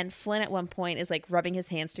 And Flynn at one point is like rubbing his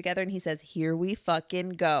hands together and he says, here we fucking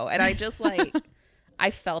go. And I just like,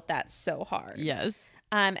 I felt that so hard. Yes.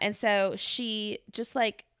 And so she just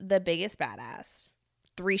like the biggest badass.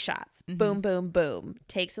 3 shots. Boom, boom, boom.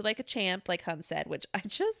 Takes it like a champ, like Hunt said, which I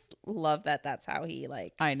just love that that's how he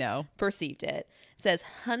like I know perceived it. Says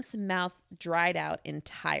Hunt's mouth dried out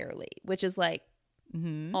entirely, which is like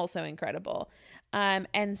also incredible.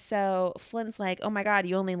 And so Flynn's like, oh my God,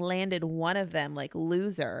 you only landed one of them, like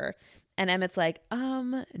loser. And Emmett's like,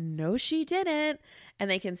 no, she didn't.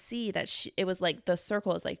 And they can see that it was like the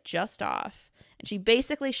circle is like just off. And she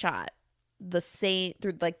basically shot the same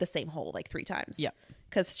through like the same hole like 3 times. Yeah.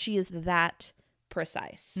 Because she is that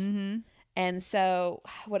precise. And so,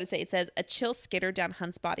 what did it say? It says, a chill skittered down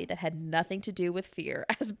Hunt's body that had nothing to do with fear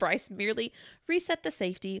as Bryce merely reset the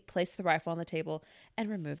safety, placed the rifle on the table, and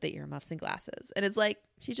removed the earmuffs and glasses. And it's like,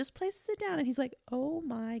 she just places it down and he's like, oh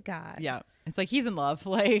my God. Yeah. It's like he's in love.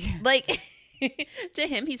 Like to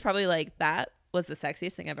him, he's probably like, that was the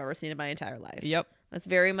sexiest thing I've ever seen in my entire life. Yep. That's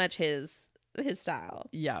very much his style.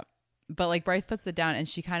 Yeah. But like Bryce puts it down and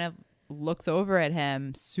she kind of looks over at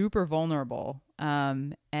him super vulnerable.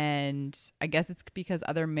 And I guess it's because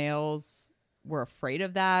other males were afraid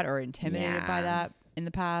of that or intimidated by that in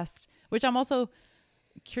the past, which I'm also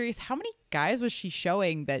curious, how many guys was she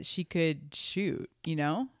showing that she could shoot, you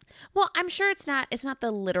know? Well, I'm sure it's not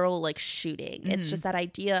the literal like shooting. It's just that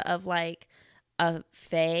idea of like a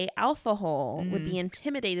fey alpha hole would be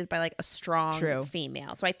intimidated by like a strong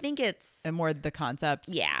female. So I think it's and more the concept.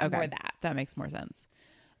 Yeah, more that. That makes more sense.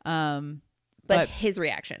 But his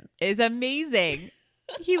reaction is amazing.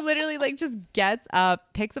 He literally like just gets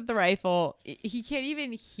up, picks up the rifle. He can't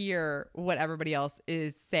even hear what everybody else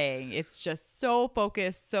is saying. It's just so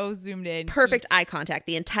focused, so zoomed in. Perfect eye contact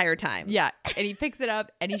the entire time. Yeah. And he picks it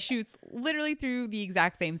up and he shoots literally through the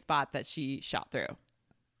exact same spot that she shot through.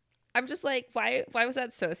 I'm just like, why was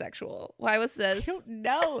that so sexual? Why was this? I don't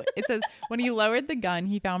know. It says, when he lowered the gun,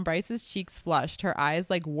 he found Bryce's cheeks flushed, her eyes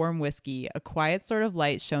like warm whiskey. A quiet sort of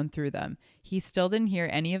light shone through them. He still didn't hear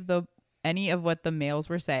any of what the males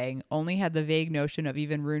were saying, only had the vague notion of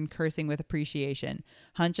even Rune cursing with appreciation.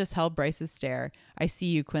 Hunt just held Bryce's stare. I see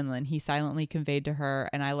you, Quinlan, he silently conveyed to her,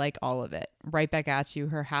 and I like all of it. Right back at you,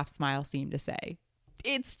 her half smile seemed to say.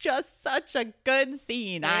 It's just such a good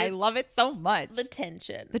scene. I love it so much. The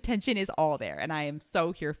tension. The tension is all there, and I am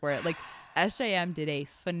so here for it. Like, SJM did a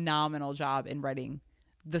phenomenal job in writing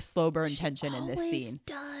the slow burn tension in this scene.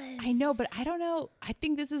 Does. I know, but I don't know. I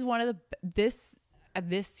think this is one of this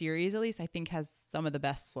series, at least, I think has some of the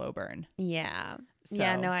best slow burn. Yeah. So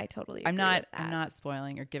yeah, no, I totally agree I'm with that. not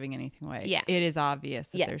spoiling or giving anything away. Yeah. It is obvious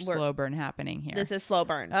that there's slow burn happening here. This is slow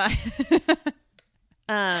burn.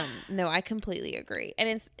 No, I completely agree.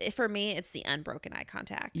 And for me, it's the unbroken eye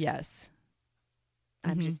contact. Yes.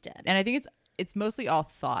 I'm just dead. And I think it's mostly all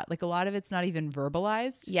thought. Like a lot of it's not even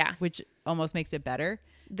verbalized. Yeah. Which almost makes it better.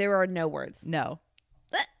 There are no words. No.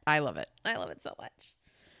 I love it. I love it so much.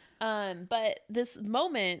 But this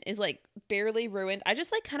moment is like barely ruined. I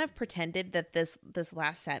just like kind of pretended that this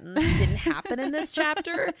last sentence didn't happen in this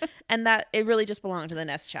chapter, and that it really just belonged to the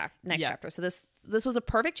next chapter. So this was a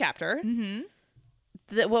perfect chapter. Mm-hmm.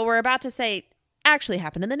 What we're about to say actually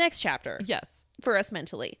happened in the next chapter. Yes, for us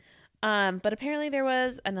mentally. But apparently there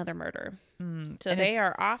was another murder. So they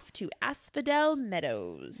are off to Asphodel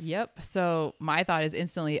Meadows. Yep. So my thought is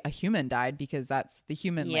instantly a human died because that's the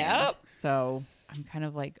human land. So I'm kind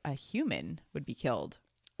of like a human would be killed.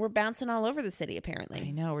 We're bouncing all over the city, apparently. I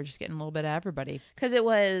know. We're just getting a little bit of everybody. Because it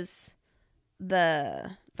was the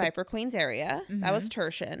Viper Queen's area. Mm-hmm. That was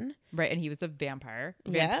Tertian. Right. And he was a vampire.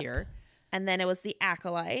 Yep. And then it was the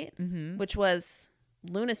Acolyte, which was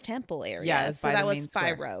Luna's temple area. Yeah. So that was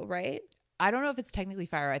Fyro, right? I don't know if it's technically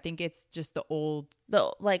Fyro. I think it's just the old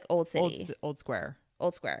city. Old square.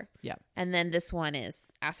 Old square. Yeah. And then this one is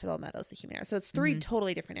Asphodel Meadows, the human area. So it's three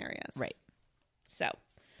totally different areas. Right. So,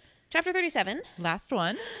 chapter 37. Last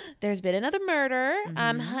one. There's been another murder.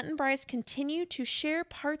 Hunt and Bryce continue to share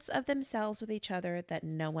parts of themselves with each other that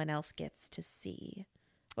no one else gets to see.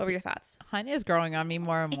 What were your thoughts? Hunt is growing on me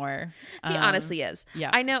more and more. He honestly is. Yeah.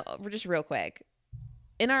 I know, just real quick.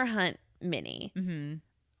 In our Hunt mini,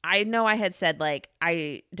 I know I had said, like,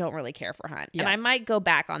 I don't really care for Hunt. Yeah. And I might go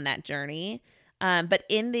back on that journey. But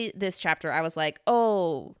in this chapter, I was like,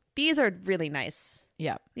 oh, these are really nice.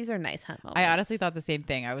 Yeah. These are nice Hunt moments. I honestly thought the same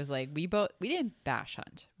thing. I was like, we didn't bash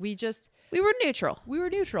Hunt. We were neutral. We were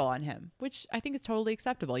neutral on him, which I think is totally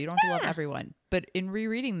acceptable. You don't have to love everyone. But in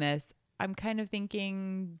rereading this, I'm kind of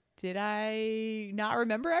thinking, did I not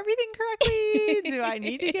remember everything correctly? Do I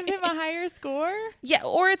need to give him a higher score? Yeah,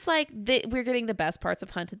 or it's like we're getting the best parts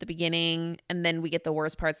of Hunt at the beginning, and then we get the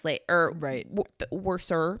worst parts later, or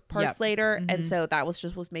worser parts later, and so that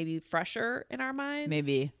was maybe fresher in our minds.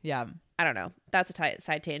 Maybe, yeah. I don't know. That's a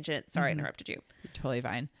side tangent. Sorry, I interrupted you. You're totally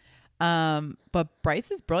fine. But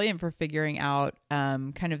Bryce is brilliant for figuring out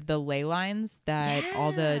kind of the ley lines that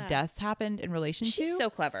all the deaths happened in relation to. She's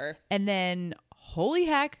so clever. And then, holy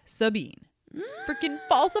heck, Sabine. Freaking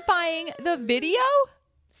falsifying the video?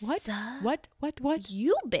 What? What?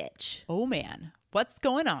 You bitch. Oh, man. What's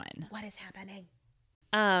going on? What is happening?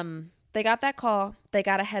 They got that call. They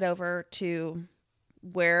got to head over to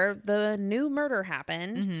where the new murder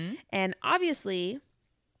happened. And obviously,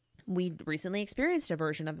 we recently experienced a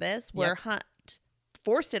version of this where Hunt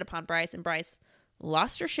forced it upon Bryce, and Bryce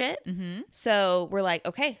lost her shit. So we're like,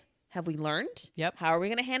 okay, have we learned? Yep. How are we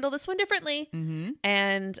going to handle this one differently?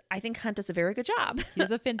 And I think Hunt does a very good job. He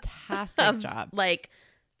does a fantastic job. Like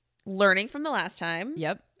learning from the last time.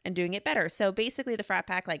 Yep. And doing it better. So basically the frat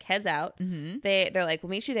pack like heads out. They're like, we'll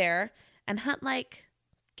meet you there. And Hunt like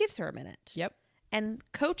gives her a minute. Yep. And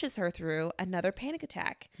coaches her through another panic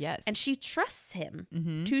attack. Yes. And she trusts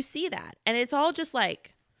him to see that. And it's all just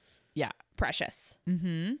like precious. Mm-hmm.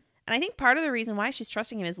 And I think part of the reason why she's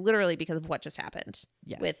trusting him is literally because of what just happened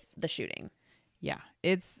Yes. with the shooting. Yeah.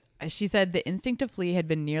 She said the instinct to flee had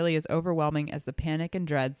been nearly as overwhelming as the panic and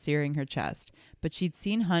dread searing her chest. But she'd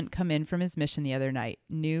seen Hunt come in from his mission the other night,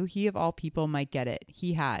 knew he of all people might get it.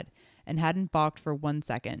 He had, and hadn't balked for 1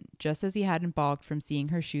 second, just as he hadn't balked from seeing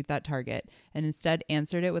her shoot that target, and instead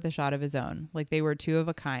answered it with a shot of his own, like they were two of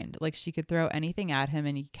a kind, like she could throw anything at him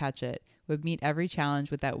and he'd catch it, would meet every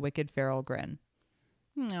challenge with that wicked feral grin.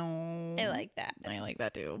 No. I like that. I like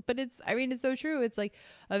that too. But it's so true. It's like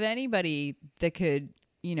of anybody that could,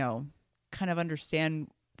 kind of understand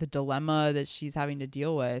the dilemma that she's having to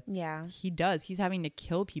deal with. Yeah. He does. He's having to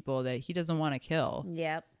kill people that he doesn't want to kill.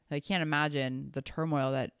 Yep. I can't imagine the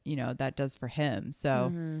turmoil that, that does for him.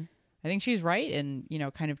 So I think she's right in,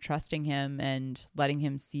 kind of trusting him and letting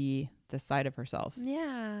him see the side of herself.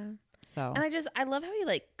 Yeah. So. And I love how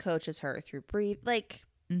he coaches her through breathe.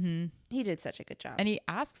 He did such a good job. And he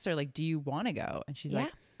asks her, do you want to go? And she's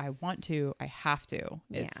like, I want to. I have to.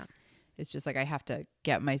 It's just I have to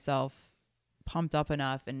get myself pumped up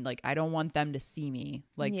enough. And I don't want them to see me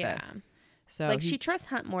like this. So she trusts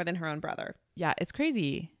Hunt more than her own brother. Yeah, it's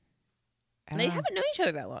crazy. They haven't known each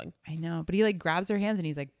other that long. I know. But he grabs her hands and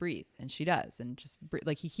he's like, breathe. And she does. And just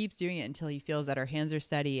he keeps doing it until he feels that her hands are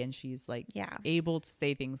steady and she's able to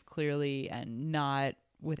say things clearly and not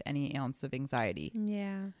with any ounce of anxiety.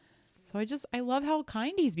 Yeah. So I love how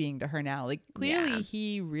kind he's being to her now. Clearly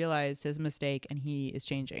he realized his mistake and he is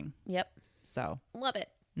changing. Yep. So. Love it.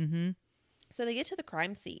 Mm-hmm. So they get to the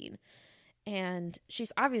crime scene and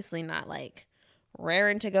she's obviously not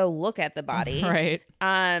raring to go look at the body. Right.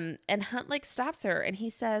 And Hunt stops her and he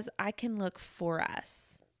says, I can look for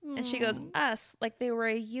us. And she goes, us, like they were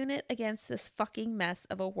a unit against this fucking mess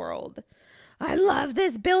of a world. I love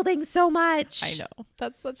this building so much. I know.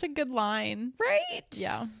 That's such a good line. Right?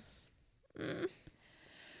 Yeah.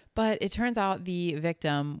 But it turns out the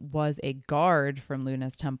victim was a guard from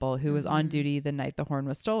Luna's temple who was on duty the night the horn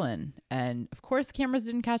was stolen. And of course, the cameras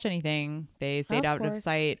didn't catch anything. They stayed out of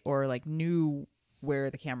sight or knew where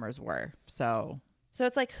the cameras were. So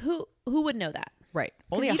it's who would know that? Right.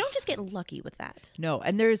 Because you don't just get lucky with that. No.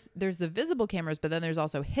 And there's the visible cameras, but then there's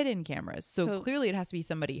also hidden cameras. So clearly it has to be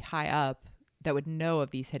somebody high up that would know of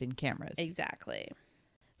these hidden cameras. Exactly.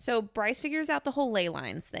 So Bryce figures out the whole ley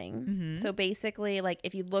lines thing. Mm-hmm. So basically,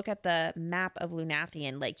 if you look at the map of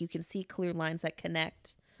Lunathian, you can see clear lines that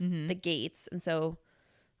connect the gates. And so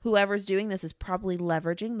whoever's doing this is probably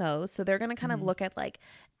leveraging those. So they're going to kind of look at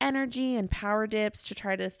energy and power dips to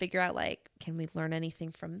try to figure out can we learn anything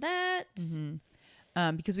from that?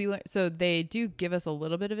 Because so they do give us a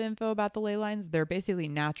little bit of info about the ley lines. They're basically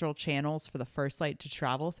natural channels for the first light to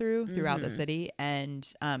travel throughout the city.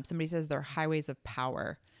 And somebody says they're highways of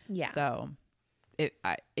power. Yeah. So it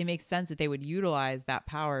makes sense that they would utilize that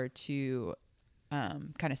power to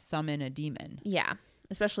kind of summon a demon. Yeah.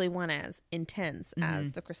 Especially one as intense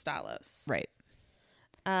as the Crystallos. Right.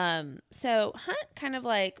 So Hunt kind of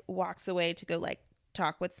walks away to go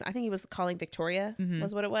talk with, I think he was calling Victoria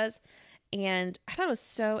was what it was. And I thought it was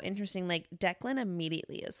so interesting. Declan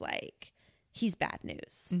immediately is he's bad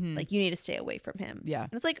news. You need to stay away from him. Yeah.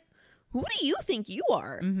 And it's who do you think you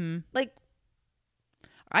are?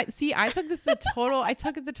 I took it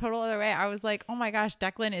the total other way. I was like, oh my gosh,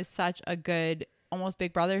 Declan is such a good, almost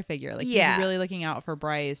big brother figure. He's really looking out for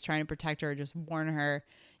Bryce, trying to protect her, just warn her.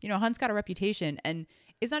 Hunt's got a reputation, and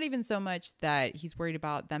it's not even so much that he's worried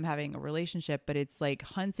about them having a relationship, but it's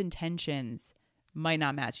Hunt's intentions might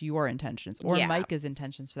not match your intentions or Micah's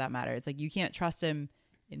intentions for that matter. It's you can't trust him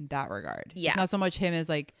in that regard. Yeah. It's not so much him as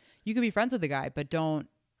you could be friends with the guy, but don't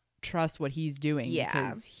trust what he's doing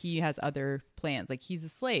because he has other plans. He's a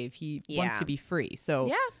slave. He wants to be free.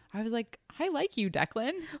 So I was like, I like you,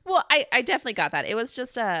 Declan. Well, I definitely got that. It was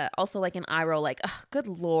just also an eye roll, oh, good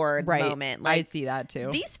Lord moment. I see that too.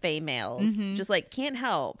 These females just can't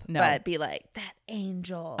help but be that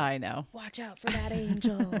angel. I know. Watch out for that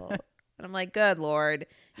angel. And I'm like, good Lord,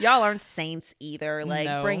 y'all aren't saints either.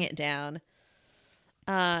 No. Bring it down.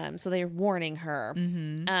 So they're warning her.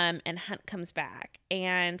 And Hunt comes back.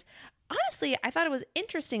 And honestly, I thought it was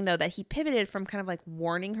interesting though that he pivoted from kind of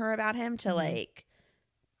warning her about him to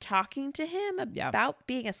talking to him about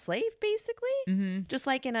being a slave, basically. Just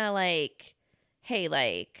in a hey,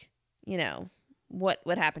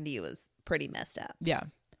 what happened to you was pretty messed up. Yeah.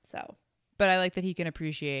 So, but I like that he can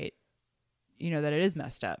appreciate, that it is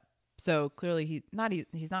messed up. So clearly he's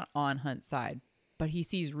not on Hunt's side, but he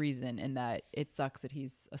sees reason in that it sucks that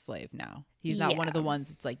he's a slave now. He's not one of the ones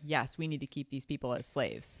that's yes, we need to keep these people as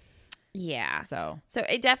slaves. Yeah. So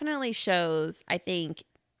it definitely shows, I think,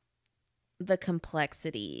 the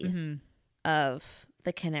complexity of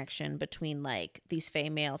the connection between like these Fae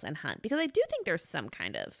males and Hunt, because I do think there's some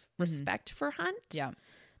kind of respect for Hunt. Yeah.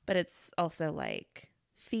 But it's also like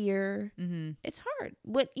fear. It's hard.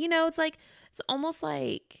 It's like, it's almost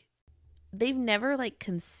like they've never like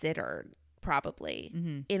considered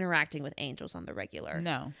probably interacting with angels on the regular.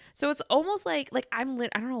 No. So it's almost like I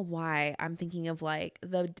don't know why I'm thinking of like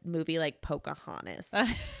the movie like Pocahontas.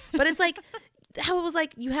 But it's like how it was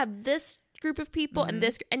like you have this group of people and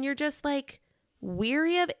this, and you're just like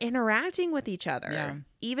weary of interacting with each other. Yeah.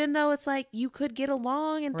 Even though it's like you could get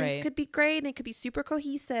along and things could be great and it could be super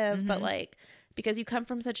cohesive, but like because you come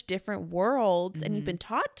from such different worlds and you've been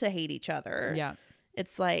taught to hate each other. Yeah.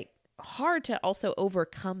 It's like hard to also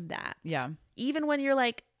overcome that. Yeah. Even when you're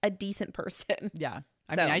like a decent person. Yeah.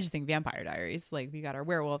 I mean, I just think Vampire Diaries, like we got our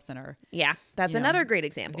werewolves and our that's another great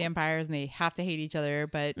example. Vampires, and they have to hate each other,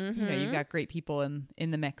 but you've got great people in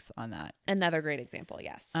the mix on that. Another great example,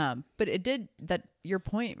 yes. But your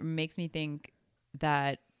point makes me think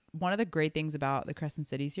that one of the great things about the Crescent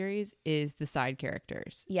City series is the side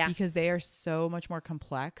characters. Yeah. Because they are so much more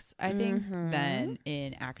complex, I think, than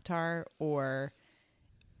in ACOTAR or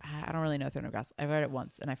I don't really know Throne of Glass. I've read it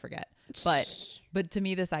once and I forget. But to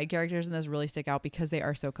me, the side characters in this really stick out because they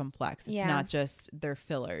are so complex. It's not just they're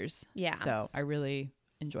fillers. Yeah. So I really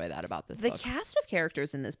enjoy that about this book. The cast of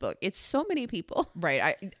characters in this book, it's so many people.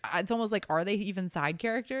 Right. It's almost like, are they even side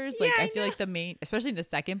characters? Like, I feel like the main, especially in the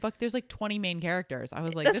second book, there's like 20 main characters. I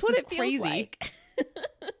was like, this is crazy. Like.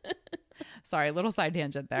 Sorry, little side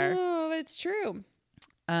tangent there. Oh, it's true.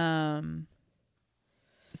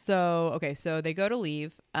 So they go to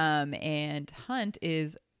leave, and Hunt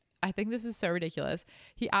is, I think this is so ridiculous.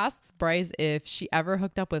 He asks Bryce if she ever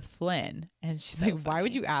hooked up with Flynn, and she's like, why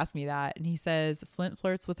would you ask me that? And he says, Flint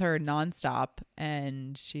flirts with her nonstop,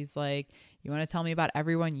 and she's like, you want to tell me about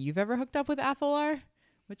everyone you've ever hooked up with, Athalar?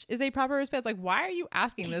 Which is a proper response. Like, why are you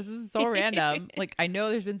asking this? This is so random. Like, I know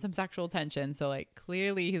there's been some sexual tension, so like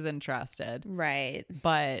clearly he's interested. Right.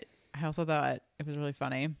 But I also thought it was really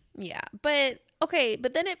funny. Yeah. But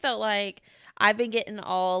then it felt like I've been getting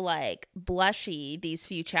all like blushy these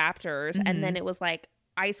few chapters, and then it was like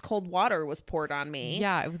ice cold water was poured on me.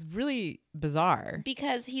 Yeah, it was really bizarre.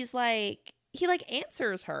 Because he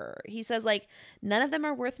answers her. He says like, none of them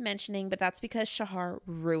are worth mentioning, but that's because Shahar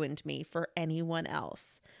ruined me for anyone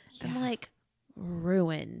else. Yeah. I'm like,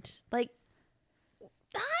 ruined? Like,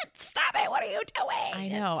 stop it. What are you doing? I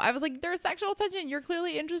know. I was like, there's sexual tension. You're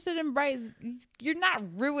clearly interested in Bryce. You're not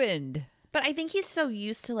ruined. But I think he's so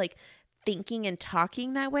used to like thinking and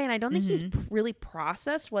talking that way, and I don't think he's really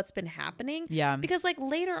processed what's been happening. Yeah. Because like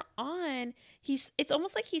later on, it's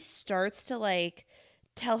almost like he starts to like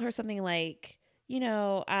tell her something like,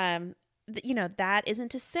 that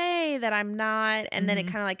isn't to say that I'm not, and then it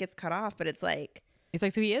kind of like gets cut off. But it's like so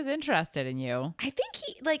he is interested in you. I think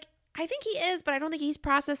he is, but I don't think he's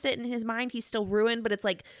processed it in his mind. He's still ruined, but it's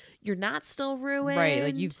like, you're not still ruined. Right.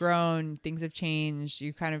 Like, you've grown, things have changed.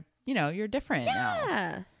 You kind of, you're different now.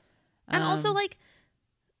 Yeah. And also, like,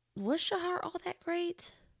 was Shahar all that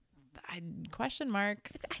great? Question mark.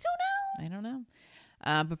 I don't know.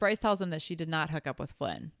 But Bryce tells him that she did not hook up with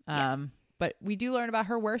Flynn. But we do learn about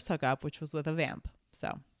her worst hookup, which was with a vamp.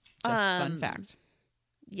 So, just fun fact.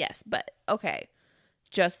 Yes, but okay.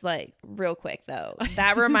 Just like real quick though,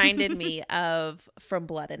 that reminded me of From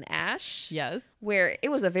Blood and Ash. Yes. Where it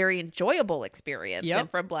was a very enjoyable experience in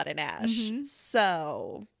From Blood and Ash.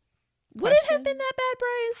 So would it have been that bad,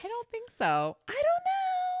 Bryce? I don't think so.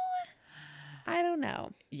 I don't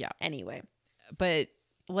know. Yeah. Anyway. But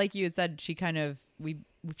like you had said, she kind of, we've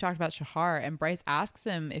talked about Shahar, and Bryce asks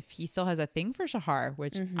him if he still has a thing for Shahar,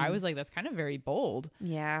 which I was like, that's kind of very bold.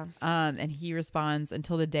 Yeah. And he responds,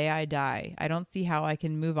 until the day I die, I don't see how I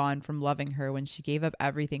can move on from loving her when she gave up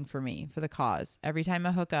everything for me, for the cause. Every time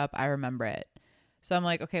I hook up, I remember it. So I'm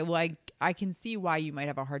like, okay, well, I can see why you might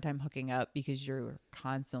have a hard time hooking up, because you're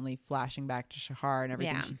constantly flashing back to Shahar and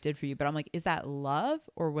everything she did for you. But I'm like, is that love,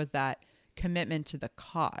 or was that commitment to the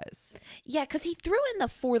cause? Yeah, because he threw in the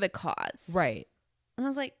for the cause. Right. And I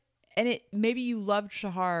was like, and maybe you loved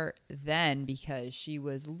Shahar then because she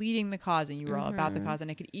was leading the cause and you were all about the cause,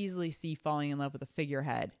 and I could easily see falling in love with a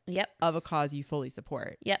figurehead of a cause you fully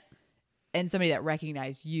support. Yep. And somebody that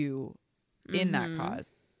recognized you in that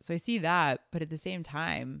cause. So I see that, but at the same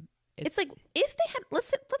time, it's like, if they had,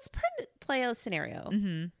 let's play a scenario.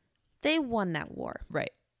 They won that war.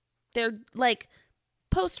 Right. They're like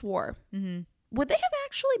post-war. Would they have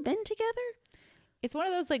actually been together? It's one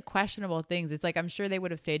of those like questionable things. It's like, I'm sure they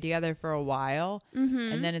would have stayed together for a while,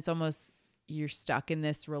 and then it's almost you're stuck in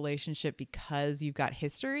this relationship because you've got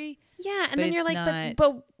history. Yeah. And but then you're it's like, not-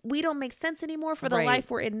 but we don't make sense anymore for the Right.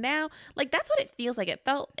 life we're in now. Like, that's what it feels like. It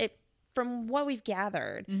felt it from what we've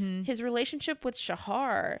gathered. Mm-hmm. His relationship with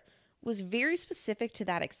Shahar was very specific to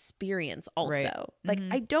that experience also. Right. Like,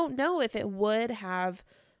 Mhm. I don't know if it would have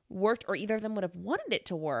worked or either of them would have wanted it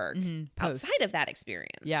to work Post. outside of that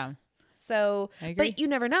experience. Yeah. So, I agree. but you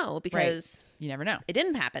never know because You never know. it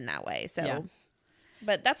didn't happen that way. So, Yeah.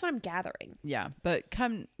 but that's what I'm gathering. Yeah, but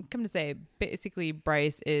come to say, basically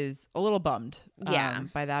Bryce is a little bummed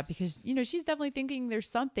by that because, you know, she's definitely thinking there's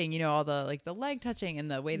something, you know, all the like the leg touching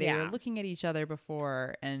and the way they were looking at each other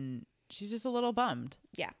before, and she's just a little bummed.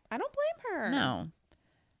 Yeah. I don't blame her. No.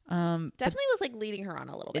 Definitely was like leading her on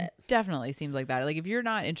a little bit. It definitely seems like that. Like if you're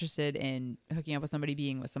not interested in hooking up with somebody,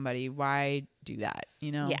 being with somebody, why do that?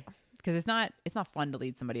 You know? Yeah. Because it's not fun to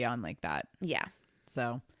lead somebody on like that. Yeah.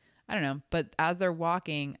 So I don't know. But as they're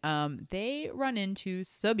walking, they run into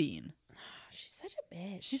Sabine. She's such a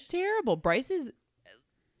bitch. She's terrible. Bryce is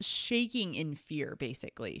shaking in fear,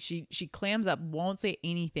 basically. She clams up, won't say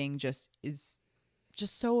anything, is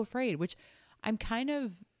so afraid, which I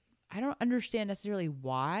don't understand necessarily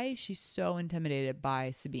why she's so intimidated by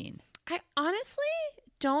Sabine. I honestly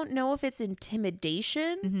don't know if it's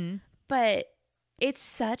intimidation, Mm-hmm. but it's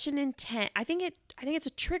such an intent. I think it's a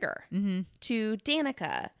trigger to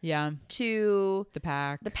Danica, Yeah. to The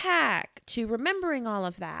pack. to remembering all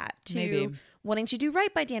of that, to Maybe. wanting to do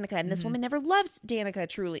right by Danica. And this woman never loved Danica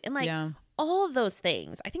truly. And like all of those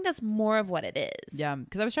things. I think that's more of what it is. Yeah.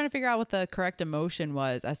 Because I was trying to figure out what the correct emotion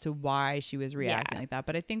was as to why she was reacting like that.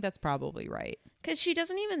 But I think that's probably right. Because she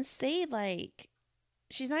doesn't even say like,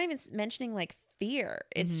 she's not even mentioning like fear.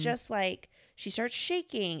 It's just like she starts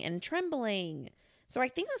shaking and trembling. So I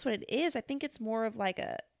think that's what it is. I think it's more of like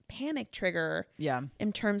a panic trigger. Yeah.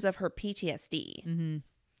 In terms of her PTSD. Mm-hmm.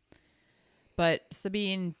 But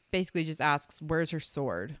Sabine basically just asks, where's her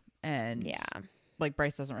sword? And like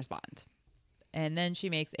Bryce doesn't respond. And then she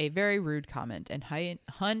makes a very rude comment, and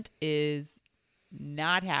Hunt is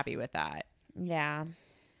not happy with that. Yeah.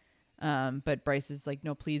 But Bryce is like,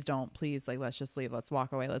 no, please don't. Please, like, let's just leave. Let's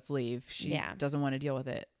walk away. Let's leave. She doesn't want to deal with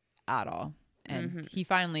it at all. And he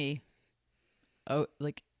finally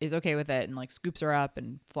is okay with it and like scoops her up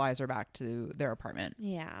and flies her back to their apartment.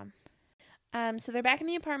 Yeah. So they're back in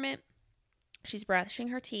the apartment. She's brushing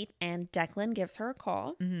her teeth, and Declan gives her a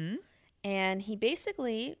call. Mm-hmm. And he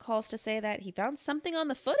basically calls to say that he found something on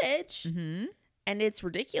the footage, and it's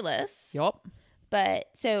ridiculous. Yup. But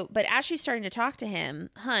as she's starting to talk to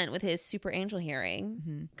him, Hunt, with his super angel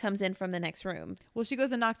hearing, comes in from the next room. Well, she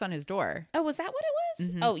goes and knocks on his door. Oh, was that what it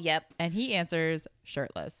was? Oh, yep. And he answers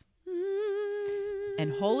shirtless.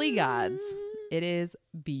 And holy gods, it is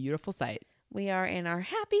a beautiful sight. We are in our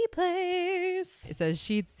happy place. It says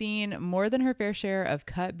she'd seen more than her fair share of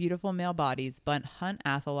cut, beautiful male bodies, but Hunt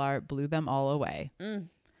Athalar blew them all away.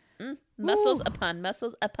 Muscles upon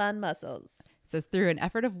muscles upon muscles. It says through an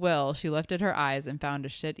effort of will, she lifted her eyes and found a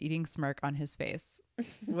shit-eating smirk on his face,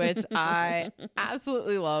 which I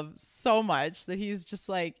absolutely love so much that he's just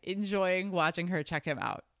like enjoying watching her check him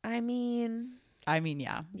out. I mean,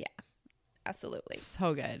 yeah. Yeah, absolutely.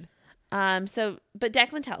 So good. But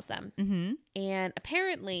Declan tells them, Mm-hmm. and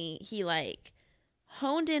apparently he like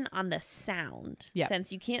honed in on the sound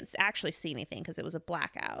since you can't actually see anything because it was a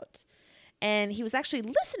blackout, and he was actually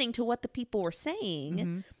listening to what the people were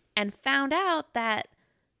saying and found out that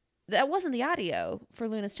wasn't the audio for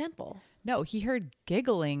Luna's temple. No, he heard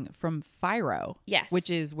giggling from Phiro. Yes. Which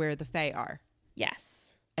is where the Fae are.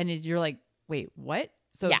 Yes. And you're like, wait, what?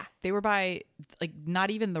 So they were by like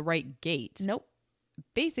not even the right gate. Nope.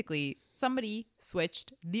 Basically, somebody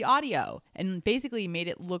switched the audio and basically made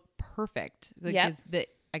it look perfect. Like, I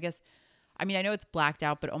know it's blacked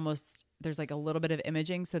out, but almost there's like a little bit of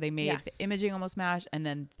imaging. So they made the imaging almost match, and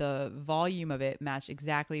then the volume of it matched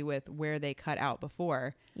exactly with where they cut out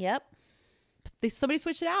before. Yep. Somebody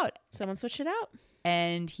switched it out. Someone switched it out.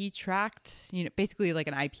 And he tracked, basically like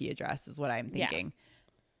an IP address is what I'm thinking.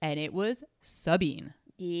 Yeah. And it was Sabine.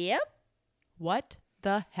 Yep. What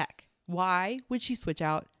the heck? Why would she switch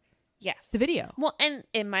out the video? Well, and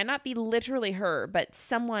it might not be literally her, but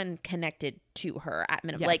someone connected to her at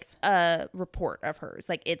minimum, like Yes. a report of hers.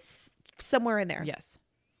 Like it's somewhere in there. Yes.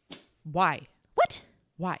 Why? What?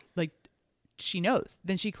 Why? Like she knows.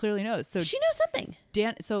 Then she clearly knows. So she knows something.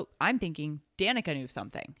 So I'm thinking Danica knew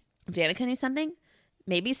something. Danica knew something.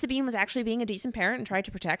 Maybe Sabine was actually being a decent parent and tried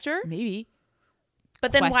to protect her. Maybe.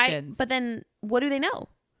 But then Questions. But then what do they know?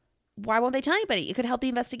 Why won't they tell anybody? It could help the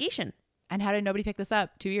investigation. And how did nobody pick this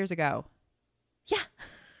up 2 years ago? Yeah.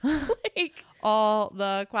 all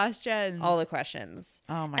the questions. All the questions.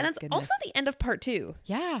 Oh my And that's goodness. also the end of part 2.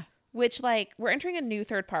 Yeah. Which, like, we're entering a new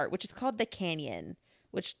third part, which is called The Canyon,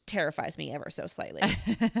 which terrifies me ever so slightly.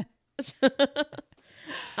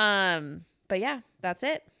 But yeah, that's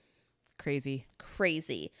it. Crazy.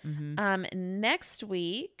 Next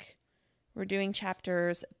week, we're doing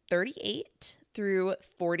chapters 38 through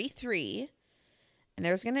 43. And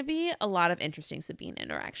there's going to be a lot of interesting Sabine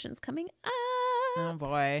interactions coming up. Oh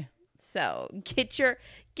boy. So get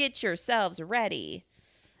yourselves ready.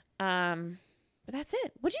 But that's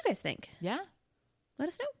it. What do you guys think? Yeah. Let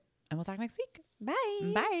us know. And we'll talk next week.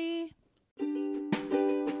 Bye. Bye.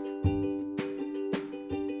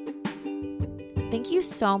 Thank you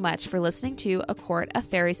so much for listening to A Court of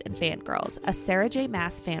Fairies and Fangirls, a Sarah J.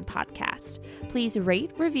 Maas fan podcast. Please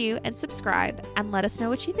rate, review, and subscribe, and let us know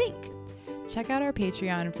what you think. Check out our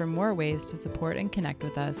Patreon for more ways to support and connect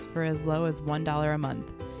with us for as low as $1 a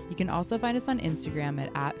month. You can also find us on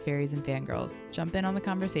Instagram at Fairies and Fangirls. Jump in on the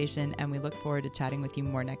conversation, and we look forward to chatting with you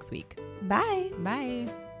more next week. Bye.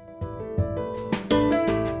 Bye.